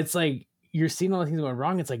 But it's, like, you're seeing all the things going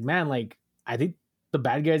wrong. It's like, man, like, I think the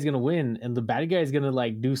bad guy's going to win. And the bad guy's going to,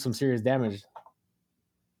 like, do some serious damage.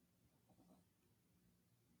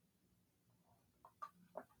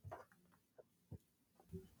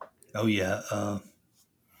 Oh yeah,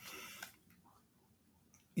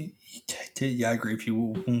 yeah, I agree with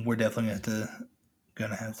you. We're definitely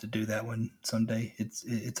gonna have to do that one someday. It's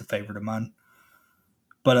a favorite of mine.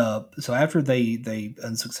 But so after they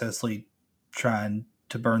unsuccessfully trying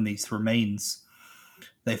to burn these remains,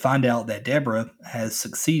 they find out that Deborah has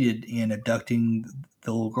succeeded in abducting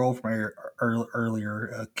the little girl from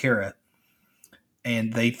earlier, Kara,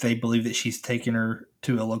 and they believe that she's taken her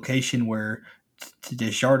to a location where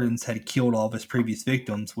Desjardins had killed all of his previous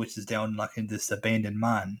victims, which is down like in this abandoned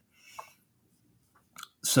mine.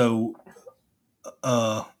 So,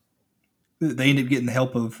 they end up getting the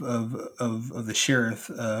help of the sheriff,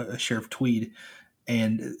 Sheriff Tweed,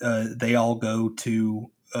 and they all go to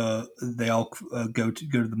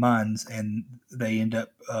the mines, and they end up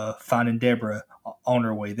finding Deborah on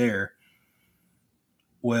her way there.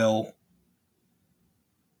 Well.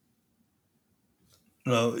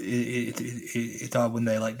 It's odd when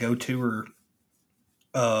they like go to her.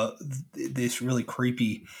 This really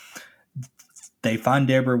creepy. They find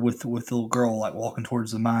Deborah with the little girl like walking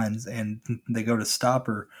towards the mines, and they go to stop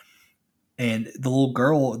her. And the little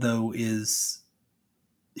girl though it's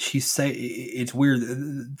weird.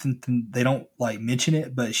 They don't like mention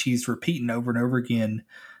it, but she's repeating over and over again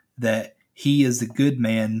that he is a good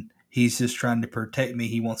man. He's just trying to protect me.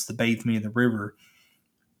 He wants to bathe me in the river.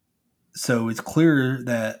 So it's clear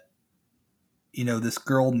that, this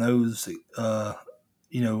girl knows,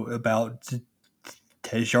 about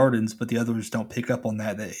Desjardins, but the others don't pick up on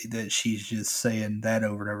that she's just saying that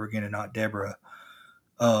over and over again and not Deborah.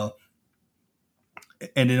 And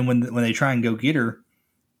then when they try and go get her,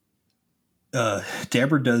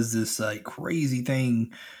 Deborah does this like crazy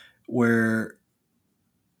thing where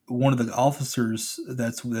one of the officers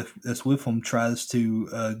that's with him tries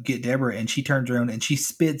to get Deborah, and she turns around and she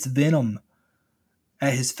spits venom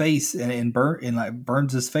at his face and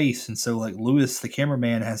burns his face. And so like Lewis, the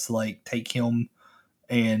cameraman, has to like take him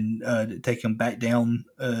back down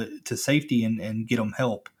to safety and get him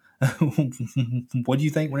help. What do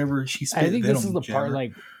you think whenever she spit I think venom? this is the part, Jabber?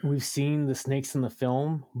 like, we've seen the snakes in the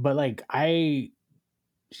film, but like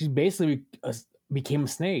she basically became a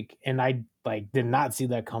snake, and I like did not see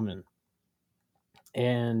that coming.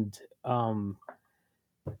 And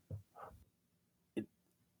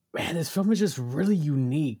man, this film is just really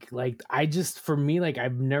unique. Like, for me, like,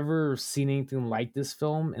 I've never seen anything like this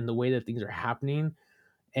film and the way that things are happening.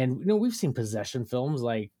 And we've seen possession films,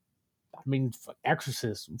 like, I mean,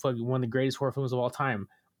 Exorcist, fucking one of the greatest horror films of all time.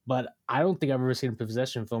 But I don't think I've ever seen a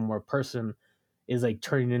possession film where a person is like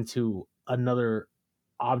turning into another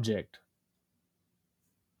object.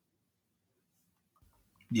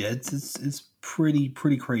 Yeah, it's pretty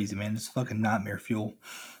crazy, man. It's fucking nightmare fuel.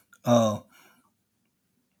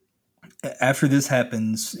 After this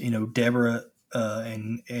happens, Deborah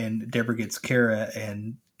and Deborah gets Kara,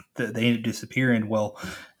 and they end up disappearing. Well,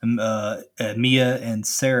 Mia and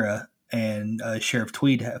Sarah and Sheriff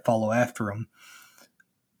Tweed follow after them.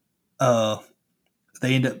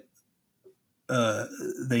 They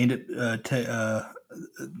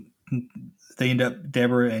end up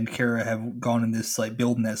Deborah and Kara have gone in this like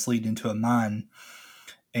building that's leading into a mine,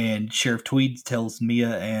 and Sheriff Tweed tells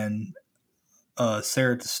Mia and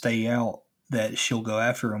Sarah to stay out, that she'll go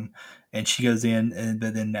after them, and she goes in,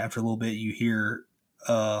 but then after a little bit you hear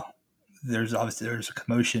there's a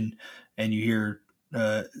commotion, and you hear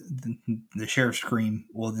the sheriff scream.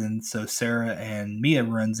 Well, then so Sarah and Mia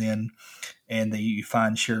runs in, and you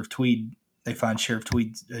find Sheriff Tweed. They find Sheriff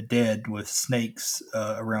Tweed dead with snakes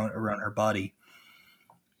around her body,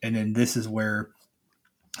 and then this is where.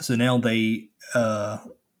 So now they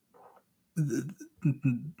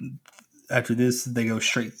after this they go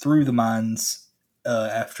straight through the mines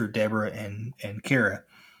after Deborah and Kara.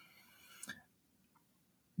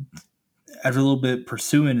 After a little bit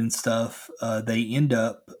pursuing and stuff, they end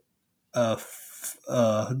up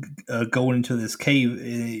going into this cave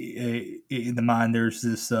in the mine. There's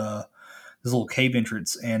this little cave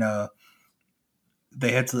entrance, and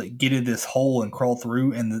they had to like, get in this hole and crawl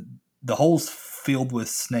through, and the hole's filled with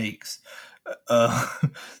snakes.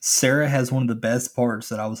 Sarah has one of the best parts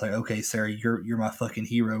that I was like, okay, Sarah, you're my fucking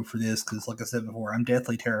hero for this, because like I said before, I'm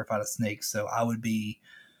deathly terrified of snakes, so I wouldn't be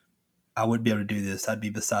able to do this. I'd be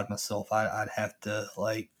beside myself. I'd have to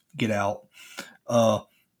like get out.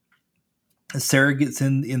 Sarah gets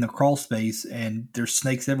in the crawl space, and there's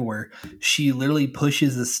snakes everywhere. She literally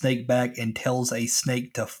pushes a snake back and tells a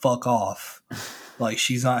snake to fuck off. Like,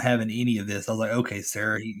 she's not having any of this. I was like, okay,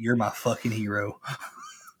 Sarah, you're my fucking hero.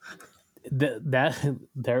 That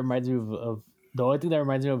reminds me of the only thing that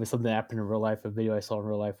reminds me of is something that happened in real life. A video I saw in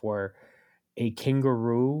real life where a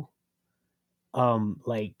kangaroo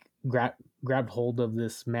like grabbed hold of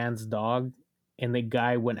this man's dog, and the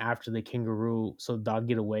guy went after the kangaroo so the dog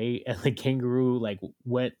get away, and the kangaroo like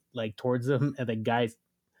went like towards him, and the guy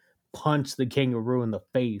punched the kangaroo in the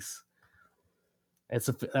face. I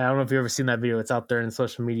don't know if you've ever seen that video. It's out there in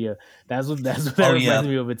social media. That's what that reminds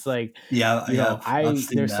me of. It's like,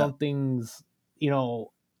 there's some things,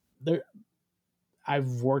 there.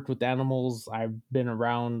 I've worked with animals. I've been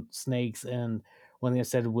around snakes, and when they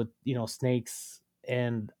said with snakes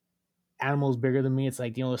and animals bigger than me, it's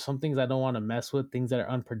like, there's some things I don't want to mess with, things that are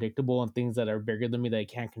unpredictable and things that are bigger than me that I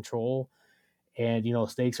can't control. And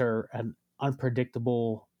snakes are an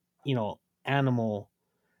unpredictable animal.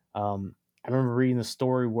 I remember reading the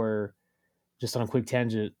story where, just on a quick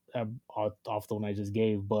tangent off the one I just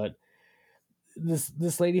gave, but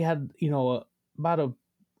this lady had about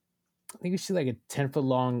I think she's like a 10-foot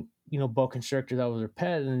long boa constrictor that was her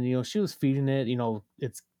pet, and she was feeding it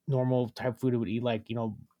it's normal type food it would eat, like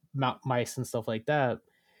mice and stuff like that.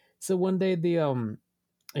 So one day and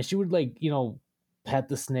she would like pet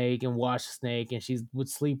the snake and watch the snake, and she would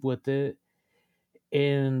sleep with it,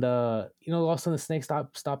 and all of a sudden the snake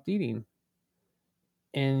stopped eating.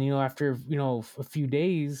 And after a few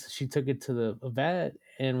days, she took it to the vet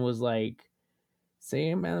and was like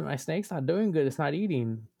saying, man, my snake's not doing good, it's not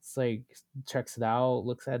eating. It's like, checks it out,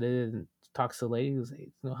 looks at it, and talks to the lady, who's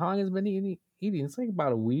like, how long has it been eating? It's like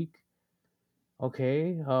about a week.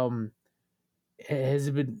 Okay. Has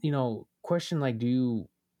it been question, like,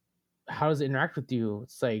 how does it interact with you?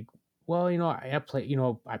 It's like, well, I play,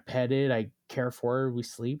 I pet it, I care for it, we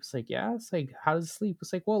sleep. It's like, yeah. It's like, how does it sleep?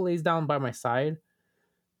 It's like, well, it lays down by my side.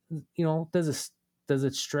 Does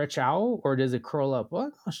it stretch out or does it curl up?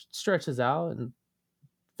 Well, it stretches out. And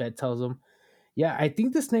vet tells him, yeah, I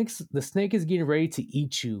think the snake is getting ready to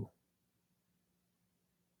eat you.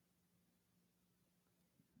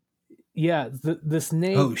 Yeah, the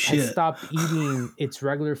snake has stopped eating its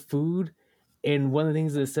regular food, and one of the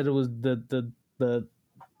things that it said, it was that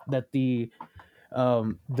the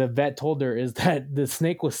the vet told her is that the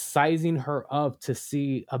snake was sizing her up to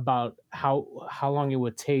see about how long it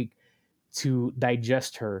would take to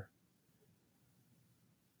digest her.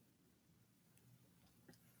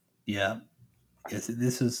 Yeah. Yes,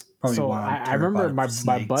 this is probably So why I'm I remember terrified of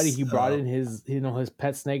my buddy, snakes. he brought in his his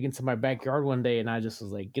pet snake into my backyard one day, and I just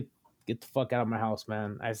was like, get the fuck out of my house,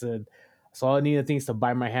 man. I said, so all I needed things to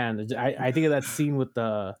bite my hand. I think of that scene with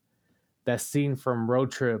that scene from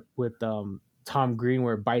Road Trip with Tom Green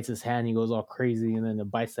where it bites his hand, he goes all crazy, and then it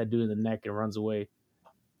bites that dude in the neck and runs away.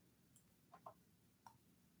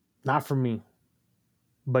 Not for me.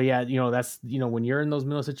 But yeah, that's when you're in those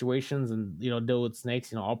middle situations and deal with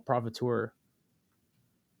snakes, all profiteer.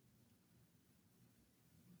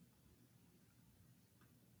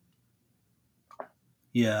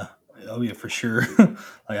 Yeah. Oh yeah, for sure.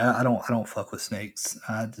 Like I don't fuck with snakes.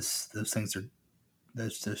 I just those things are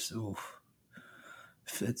that's just oof.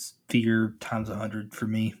 It's fear times 100 for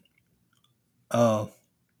me.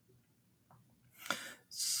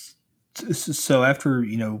 So after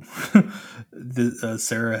the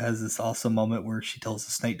Sarah has this awesome moment where she tells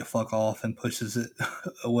the snake to fuck off and pushes it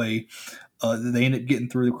away. They end up getting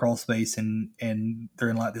through the crawl space and they're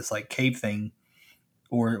in like this like cave thing,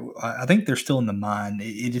 or I think they're still in the mine.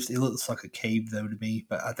 It looks like a cave though to me,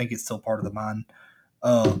 but I think it's still part of the mine.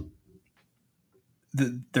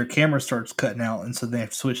 Their camera starts cutting out, and so they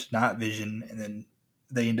have to switch to night vision, and then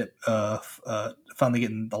they end up finally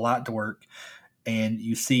getting the light to work, and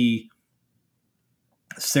you see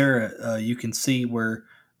Sarah. You can see where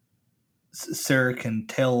Sarah can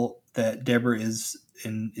tell that Deborah is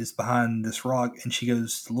behind this rock, and she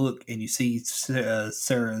goes to look, and you see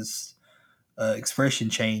Sarah's expression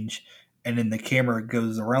change, and then the camera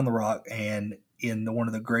goes around the rock, and in one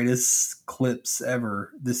of the greatest clips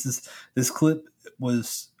ever. This clip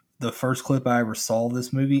was the first clip I ever saw of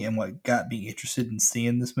this movie, and what got me interested in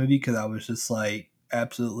seeing this movie, because I was just like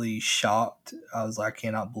absolutely shocked. I was like, I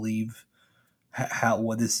cannot believe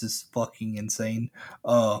what this is fucking insane.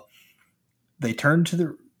 They turn to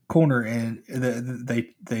the corner, and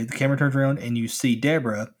the camera turns around, and you see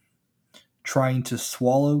Deborah trying to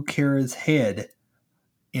swallow Kara's head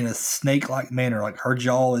in a snake-like manner. Like her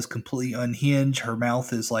jaw is completely unhinged. Her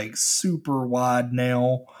mouth is like super wide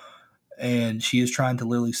now, and she is trying to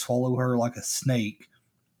literally swallow her like a snake.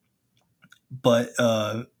 But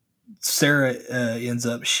Sarah ends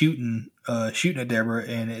up shooting at Deborah,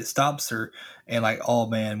 and it stops her. And like, oh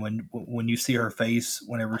man, when you see her face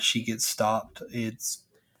whenever she gets stopped, it's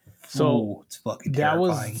fucking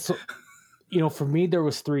terrifying. For me, there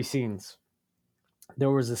was 3 scenes. There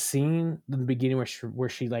was a scene in the beginning where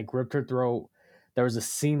she like ripped her throat. There was a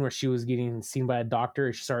scene where she was getting seen by a doctor,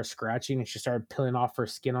 and she started scratching, and she started peeling off her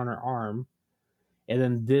skin on her arm. And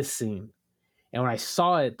then this scene. And when I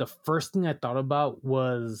saw it, the first thing I thought about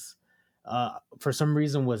was, for some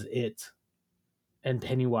reason, was It and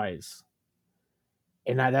Pennywise.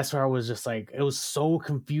 And that's where I was just like, it was so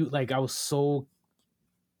confused. Like I was so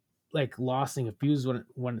like lost and confused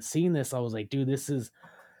when seeing this. I was like, dude, this is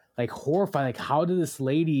like horrifying. Like, how did this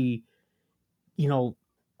lady,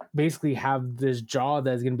 basically have this jaw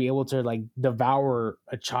that's going to be able to like devour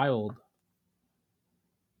a child?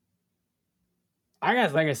 I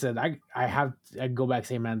guess, like I said, I go back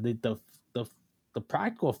saying, man, the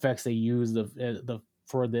practical effects they use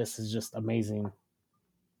for this is just amazing.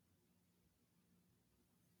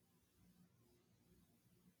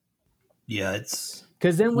 Yeah, it's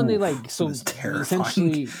because then when they like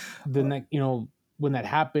essentially the next when that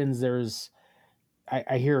happens, there's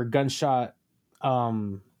I hear a gunshot,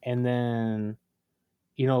 and then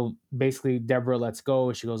basically Deborah lets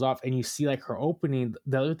go, she goes off, and you see like her opening.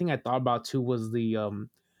 The other thing I thought about too was the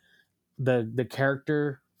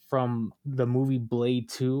character from the movie Blade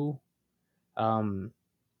 2,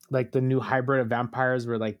 like the new hybrid of vampires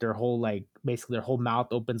where like their whole like basically their whole mouth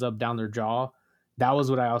opens up down their jaw. That was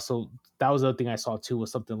the other thing I saw too,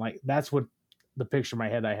 was something like that's what the picture in my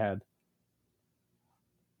head I had.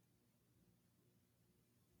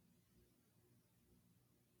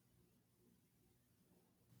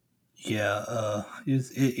 Yeah,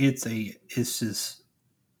 it's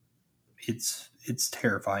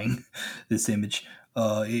terrifying. This image.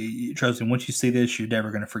 Trust me, once you see this, you're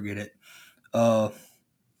never gonna forget it. After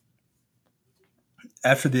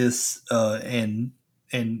this,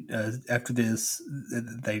 after this,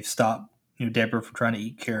 they've stopped Deborah from trying to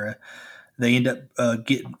eat Kara. They end up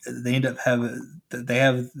they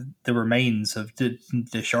have the remains of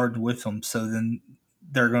the shard with them. So then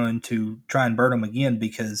they're going to try and burn them again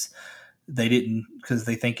because they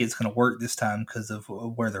think it's going to work this time because of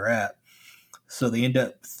where they're at. So they end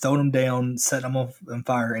up throwing them down, setting them on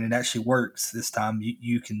fire, and it actually works this time.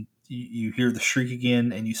 You hear the shriek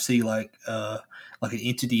again, and you see like an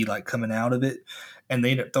entity like coming out of it, and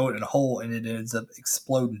they end up throwing it in a hole, and it ends up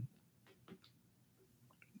exploding,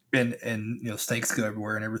 and snakes go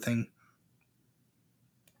everywhere and everything.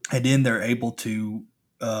 And then they're able to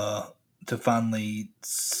finally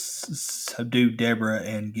subdue Deborah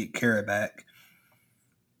and get Kara back.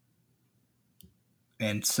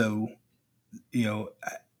 And so,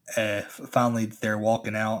 finally they're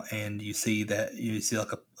walking out, and you see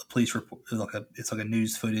like a police report, it's like a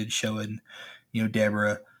news footage showing,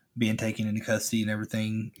 Deborah being taken into custody and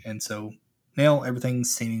everything. And so now everything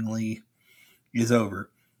seemingly is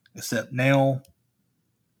over, except now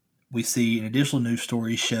we see an additional news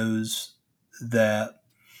story shows that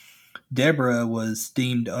Deborah was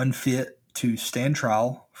deemed unfit to stand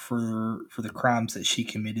trial for the crimes that she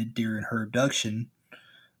committed during her abduction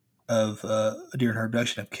of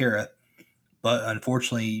Kara. But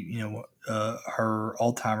unfortunately, her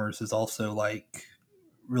Alzheimer's is also like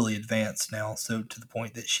really advanced now, so to the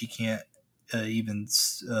point that she can't even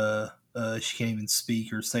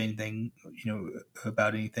speak or say anything,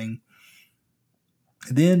 about anything.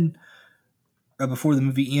 Then, before the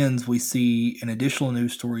movie ends, we see an additional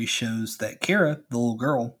news story shows that Kara, the little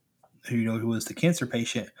girl, who was the cancer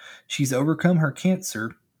patient, she's overcome her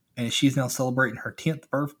cancer, and she's now celebrating her 10th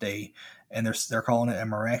birthday, and they're calling it a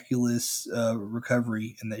miraculous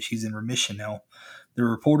recovery, and that she's in remission now. The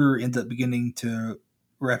reporter ends up beginning to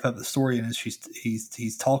wrap up the story, and as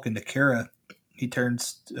he's talking to Kara, he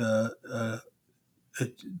the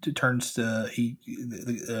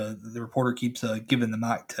reporter keeps giving the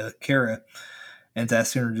mic to Kara, and it's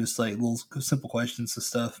asking her just like little simple questions and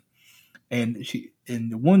stuff. And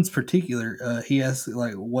in one's particular, he asks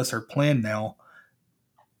like, "What's her plan now?"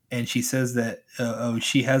 And she says that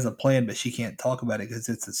she has a plan, but she can't talk about it because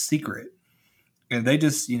it's a secret. And they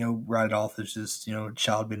just write it off as just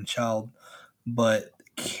child being a child. But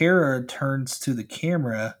Kara turns to the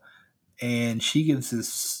camera, and she gives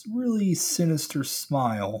this really sinister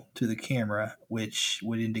smile to the camera, which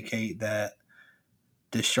would indicate that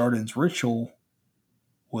Desjardins' ritual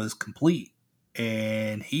was complete,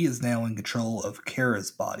 and he is now in control of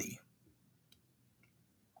Kara's body.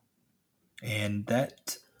 And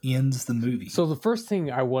that ends the movie. So the first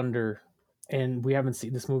thing I wonder, and we haven't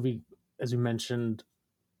seen this movie, as we mentioned,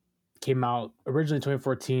 came out originally in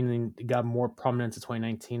 2014 and got more prominence in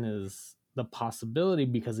 2019, is the possibility,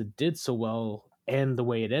 because it did so well and the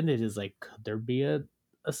way it ended, is like, could there be a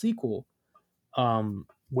sequel?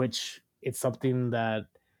 Which it's something that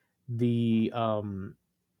the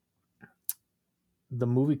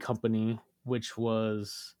movie company, which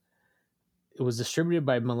was distributed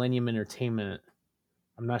by Millennium Entertainment.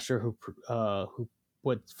 I'm not sure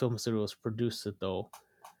what film studios produced it though.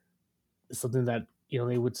 It's something that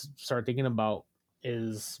they would start thinking about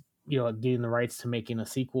is getting the rights to making a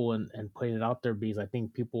sequel and putting it out there, because I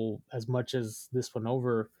think people, as much as this went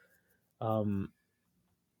over,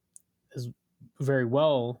 is very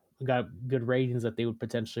well got good ratings, that they would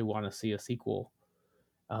potentially want to see a sequel.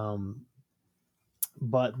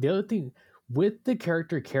 But the other thing with the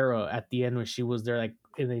character Kara at the end, when she was there, like,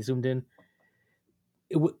 and they zoomed in,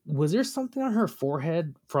 was there something on her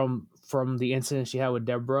forehead from the incident she had with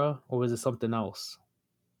Deborah, or was it something else?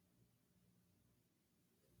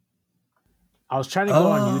 I was trying to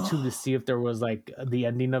go on YouTube to see if there was like the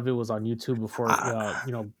ending of it was on YouTube before,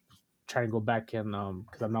 trying to go back and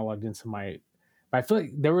because I'm not logged into my. But I feel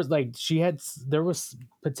like there was like there was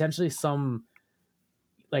potentially some,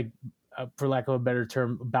 like, for lack of a better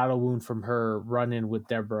term, battle wound from her run-in with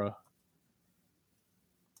Deborah.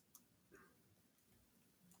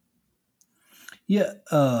 Yeah,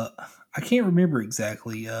 I can't remember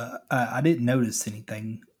exactly. I didn't notice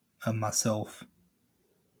anything of myself.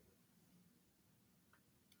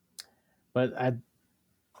 But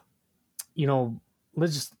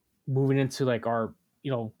let's just moving into like our,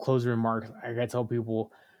 closing remarks. I gotta tell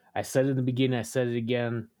people, I said it in the beginning, I said it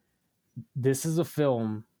again. This is a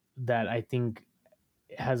film that I think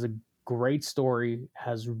has a great story,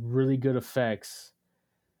 has really good effects.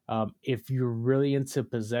 If you're really into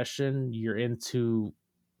possession, you're into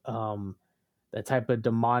that type of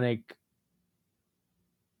demonic,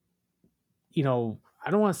 I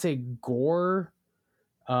don't want to say gore,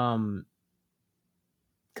 because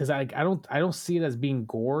I don't see it as being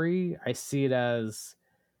gory. I see it as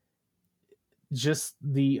just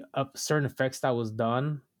the certain effects that was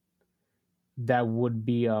done that would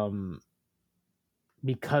be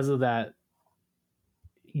because of that,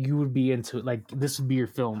 you would be into, like, this would be your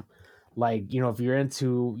film. Like, if you're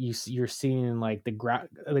into you're seeing like the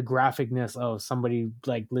graphicness of somebody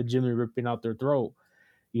like legitimately ripping out their throat,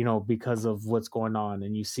 because of what's going on,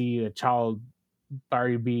 and you see a child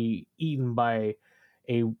already be eaten by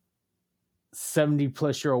a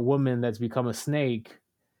 70-plus-year-old woman that's become a snake.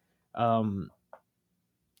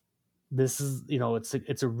 This is,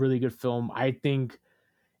 it's a really good film. I think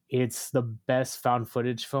it's the best found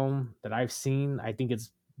footage film that I've seen. I think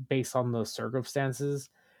it's based on the circumstances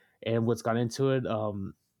and what's gone into it.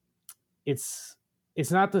 It's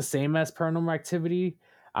not the same as Paranormal Activity.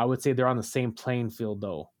 I would say they're on the same playing field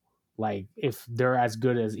though. Like, if they're as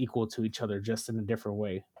good as equal to each other, just in a different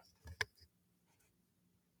way.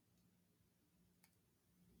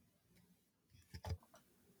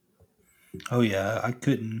 Oh yeah, I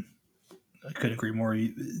couldn't agree more.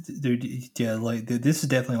 Dude, yeah, like this is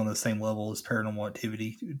definitely on the same level as Paranormal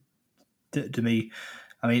Activity to me.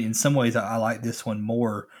 I mean, in some ways, I like this one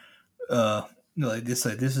more. Like this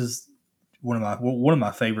is one of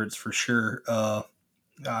my favorites for sure.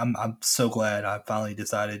 I'm so glad I finally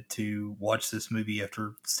decided to watch this movie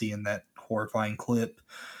after seeing that horrifying clip,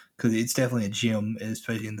 because it's definitely a gem,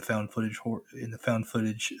 especially in the found footage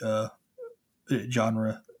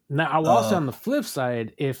genre. Now, I will also, on the flip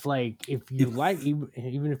side, if you like,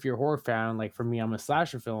 even if you're a horror fan, like for me, I'm a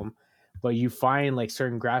slasher film, but you find like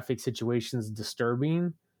certain graphic situations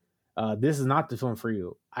disturbing, this is not the film for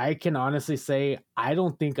you. I can honestly say I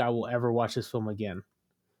don't think I will ever watch this film again,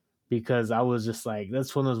 because I was just like,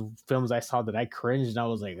 that's one of those films I saw that I cringed, and I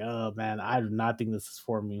was like, oh man, I do not think this is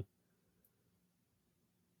for me.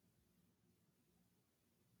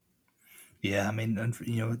 Yeah, I mean,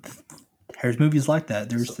 there's movies like that.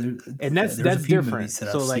 There's a few different. movies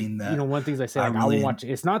that I've seen that. One of the things I say, like, I won't watch it.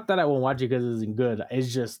 It's not that I won't watch it because it isn't good.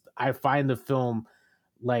 It's just I find the film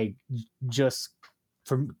like just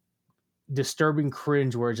from disturbing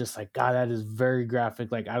cringe, where it's just like, God, that is very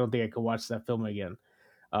graphic. Like, I don't think I could watch that film again.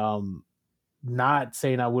 Not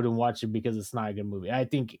saying I wouldn't watch it because it's not a good movie. I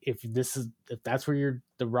think if that's where you're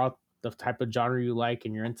the type of genre you like,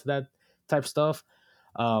 and you're into that type of stuff,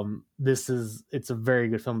 it's a very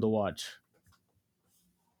good film to watch.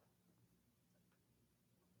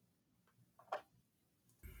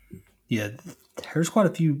 Yeah, there's quite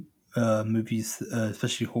a few movies,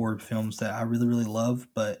 especially horror films, that I really, really love,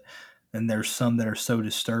 but then there's some that are so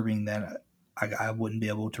disturbing that I wouldn't be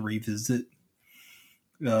able to revisit.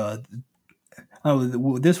 This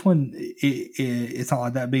one, it's not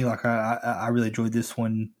like that being like I really enjoyed this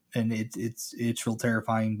one, and it's real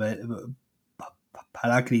terrifying, but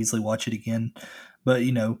I could easily watch it again. But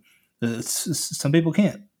some people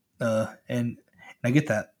can't, and I get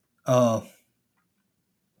that.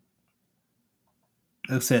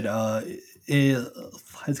 Like I said,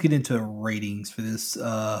 let's get into ratings for this.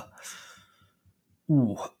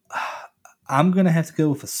 I'm gonna have to go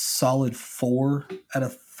with a solid 4 out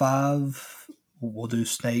of 5. We'll do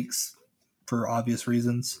snakes for obvious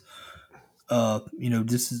reasons.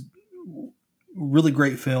 This is really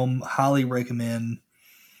great film. Highly recommend.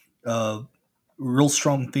 Real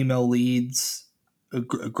strong female leads. A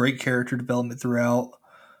great character development throughout.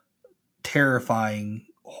 Terrifying,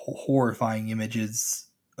 horrifying images.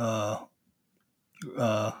 I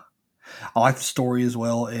like the story as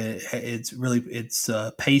well. It's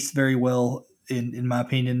paced very well in my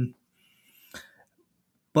opinion.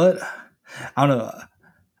 But I don't know.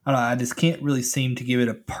 I just can't really seem to give it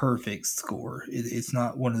a perfect score. It's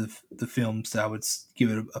not one of the films that I would give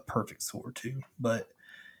it a perfect score to, but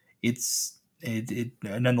it's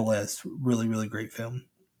nonetheless really, really great film.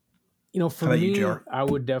 For me, I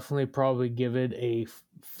would definitely probably give it a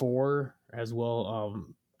 4 as well.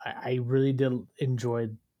 I really did enjoy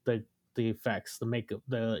the effects, the makeup,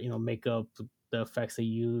 the effects they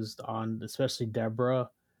used on, especially Deborah.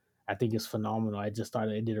 I think it's phenomenal. I just thought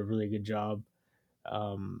it did a really good job.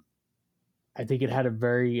 I think it had a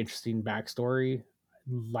very interesting backstory.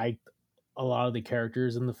 Liked a lot of the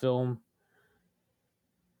characters in the film.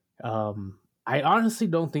 I honestly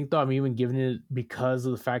don't think, though, I'm even giving it because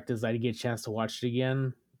of the fact is I didn't get a chance to watch it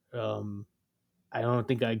again. I don't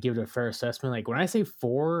think I give it a fair assessment. Like, when I say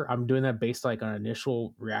 4, I'm doing that based like on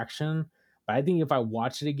initial reaction. But I think if I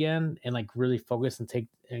watch it again and like really focus and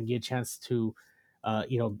get a chance to,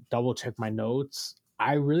 double check my notes,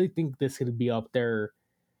 I really think this could be up there,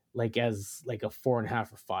 like as like a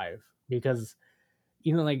 4.5 or 5. Because,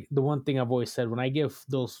 like the one thing I've always said, when I give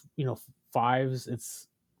those, 5s,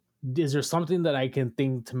 is there something that I can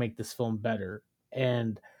think to make this film better?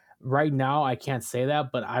 And right now I can't say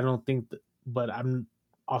that, but I don't think but I'm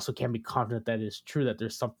also can't be confident that it's true, that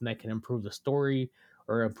there's something that can improve the story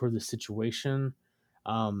or improve the situation.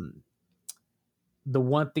 the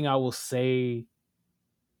one thing I will say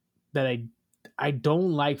that I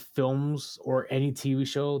don't like films or any TV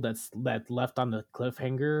show that's left on the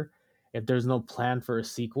cliffhanger if there's no plan for a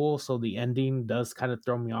sequel. So the ending does kind of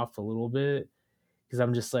throw me off a little bit because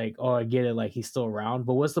I'm just like, oh, I get it, like he's still around,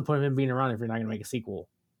 but what's the point of him being around if you're not gonna make a sequel?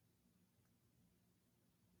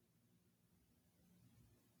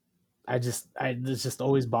 It's just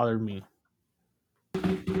always bothered me.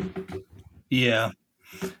 Yeah,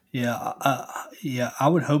 yeah. I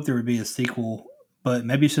would hope there would be a sequel, but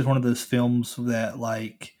maybe it's just one of those films that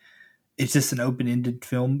like it's just an open-ended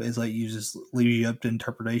film. Is like you just leave you up to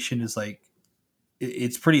interpretation. Is like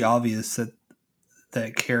it's pretty obvious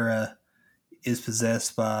that Kara is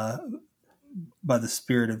possessed by the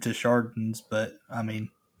spirit of Desjardins, but I mean,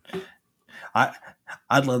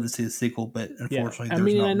 I'd love to see a sequel, but unfortunately, I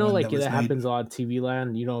mean, I know like that happens a lot of TV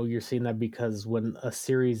land. You know, you're seeing that because when a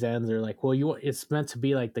series ends, they're like, well, it's meant to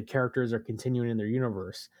be like the characters are continuing in their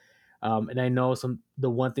universe. And I know the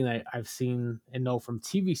one thing that I've seen and know from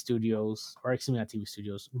TV studios, or excuse me, not TV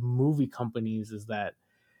studios, movie companies, is that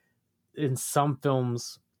in some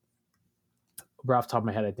films, right off the top of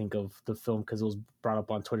my head, I think of the film because it was brought up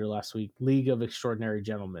on Twitter last week, League of Extraordinary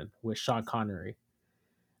Gentlemen with Sean Connery.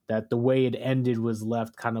 That the way it ended was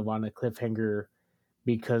left kind of on a cliffhanger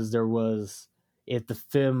because there was, if the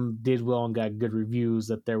film did well and got good reviews,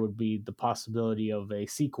 that there would be the possibility of a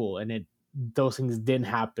sequel, and those things didn't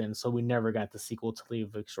happen, so we never got the sequel to League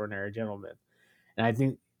of Extraordinary Gentlemen. And I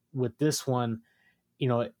think with this one, you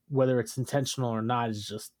know, whether it's intentional or not, it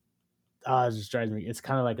just drives me. It's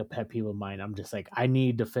kind of like a pet peeve of mine. I'm just like, I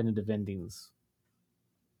need definitive endings.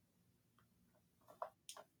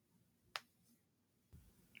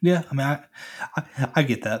 Yeah, I mean, I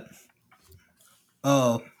get that.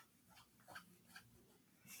 But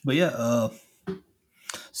yeah,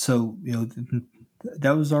 so you know,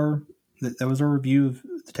 that was our review of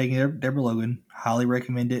Taking Deborah Logan. Highly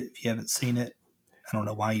recommend it if you haven't seen it. I don't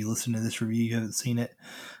know why you listen to this review, you haven't seen it,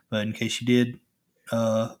 but in case you did,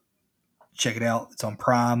 check it out. It's on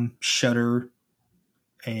Prime, Shudder,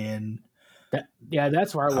 and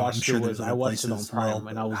that's where I watched sure it. I watched it on Prime,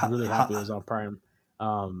 and I was really happy it was on Prime.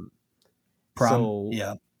 Prime, so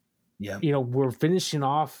yeah. You know, we're finishing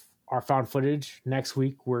off our found footage. Next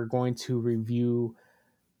week, we're going to review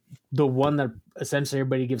the one that essentially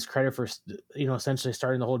everybody gives credit for, you know, essentially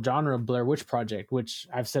starting the whole genre of Blair Witch Project, which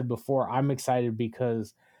I've said before, I'm excited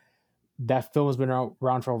because that film has been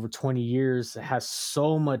around for over 20 years. It has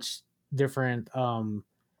so much different,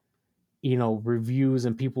 you know, reviews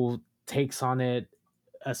and people takes on it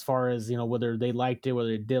as far as, you know, whether they liked it, whether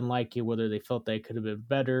they didn't like it, whether they felt that it could have been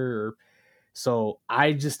better. So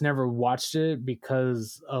I just never watched it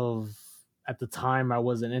because of, at the time I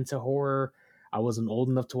wasn't into horror. I wasn't old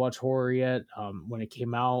enough to watch horror yet when it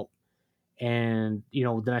came out. And, you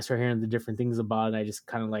know, then I started hearing the different things about it. I just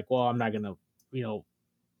kind of like, well, I'm not going to, you know,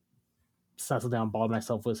 settle down, ball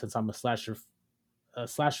myself with, since I'm a slasher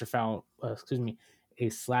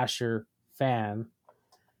fan.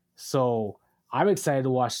 So I'm excited to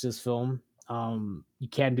watch this film. You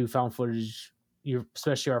can't do found footage,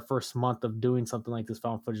 especially our first month of doing something like this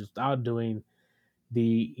found footage, without doing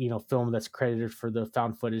the, you know, film that's credited for the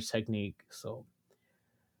found footage technique. So,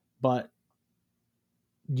 but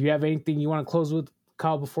do you have anything you want to close with,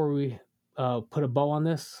 Kyle, before we put a bow on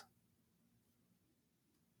this?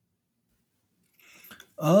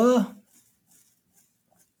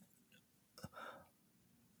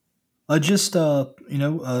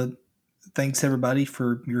 Thanks everybody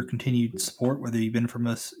for your continued support, whether you've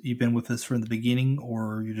been with us from the beginning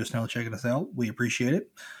or you're just now checking us out. We appreciate it.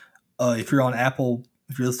 If you're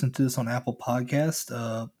listening to this on Apple Podcast,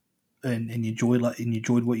 and you enjoyed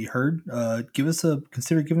what you heard,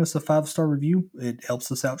 consider giving us a 5-star review. It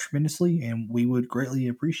helps us out tremendously, and we would greatly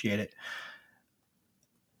appreciate it.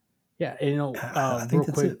 Yeah, you know, I think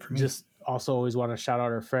real quick, just also always want to shout out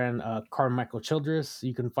our friend Carmen Michael Childress.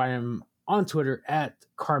 You can find him on Twitter at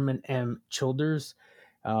Carmen M. Childers.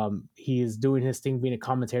 He is doing his thing, being a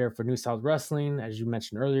commentator for New South Wrestling, as you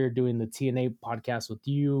mentioned earlier, doing the TNA podcast with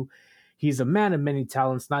you. He's a man of many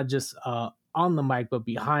talents, not just on the mic, but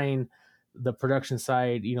behind the production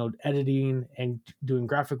side, you know, editing and doing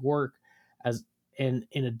graphic work. In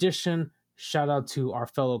addition, shout out to our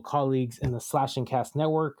fellow colleagues in the Slash and Cast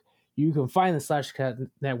Network. You can find the Slash Cast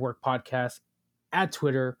Network podcast at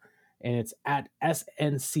Twitter, and it's at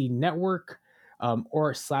SNC Network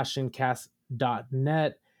or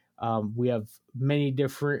slashandcast.net. We have many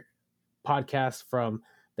different podcasts, from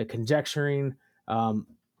the Conjecturing,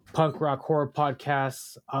 Punk Rock Horror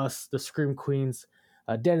Podcasts, us, the Scream Queens,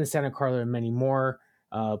 Dead in Santa Carla, and many more.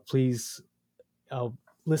 Please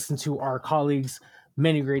listen to our colleagues'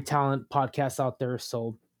 many great talent podcasts out there.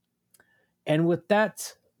 So, and with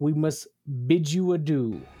that, we must bid you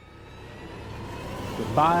adieu.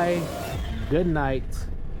 Goodbye. Good night.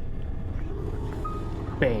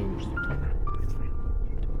 Bang.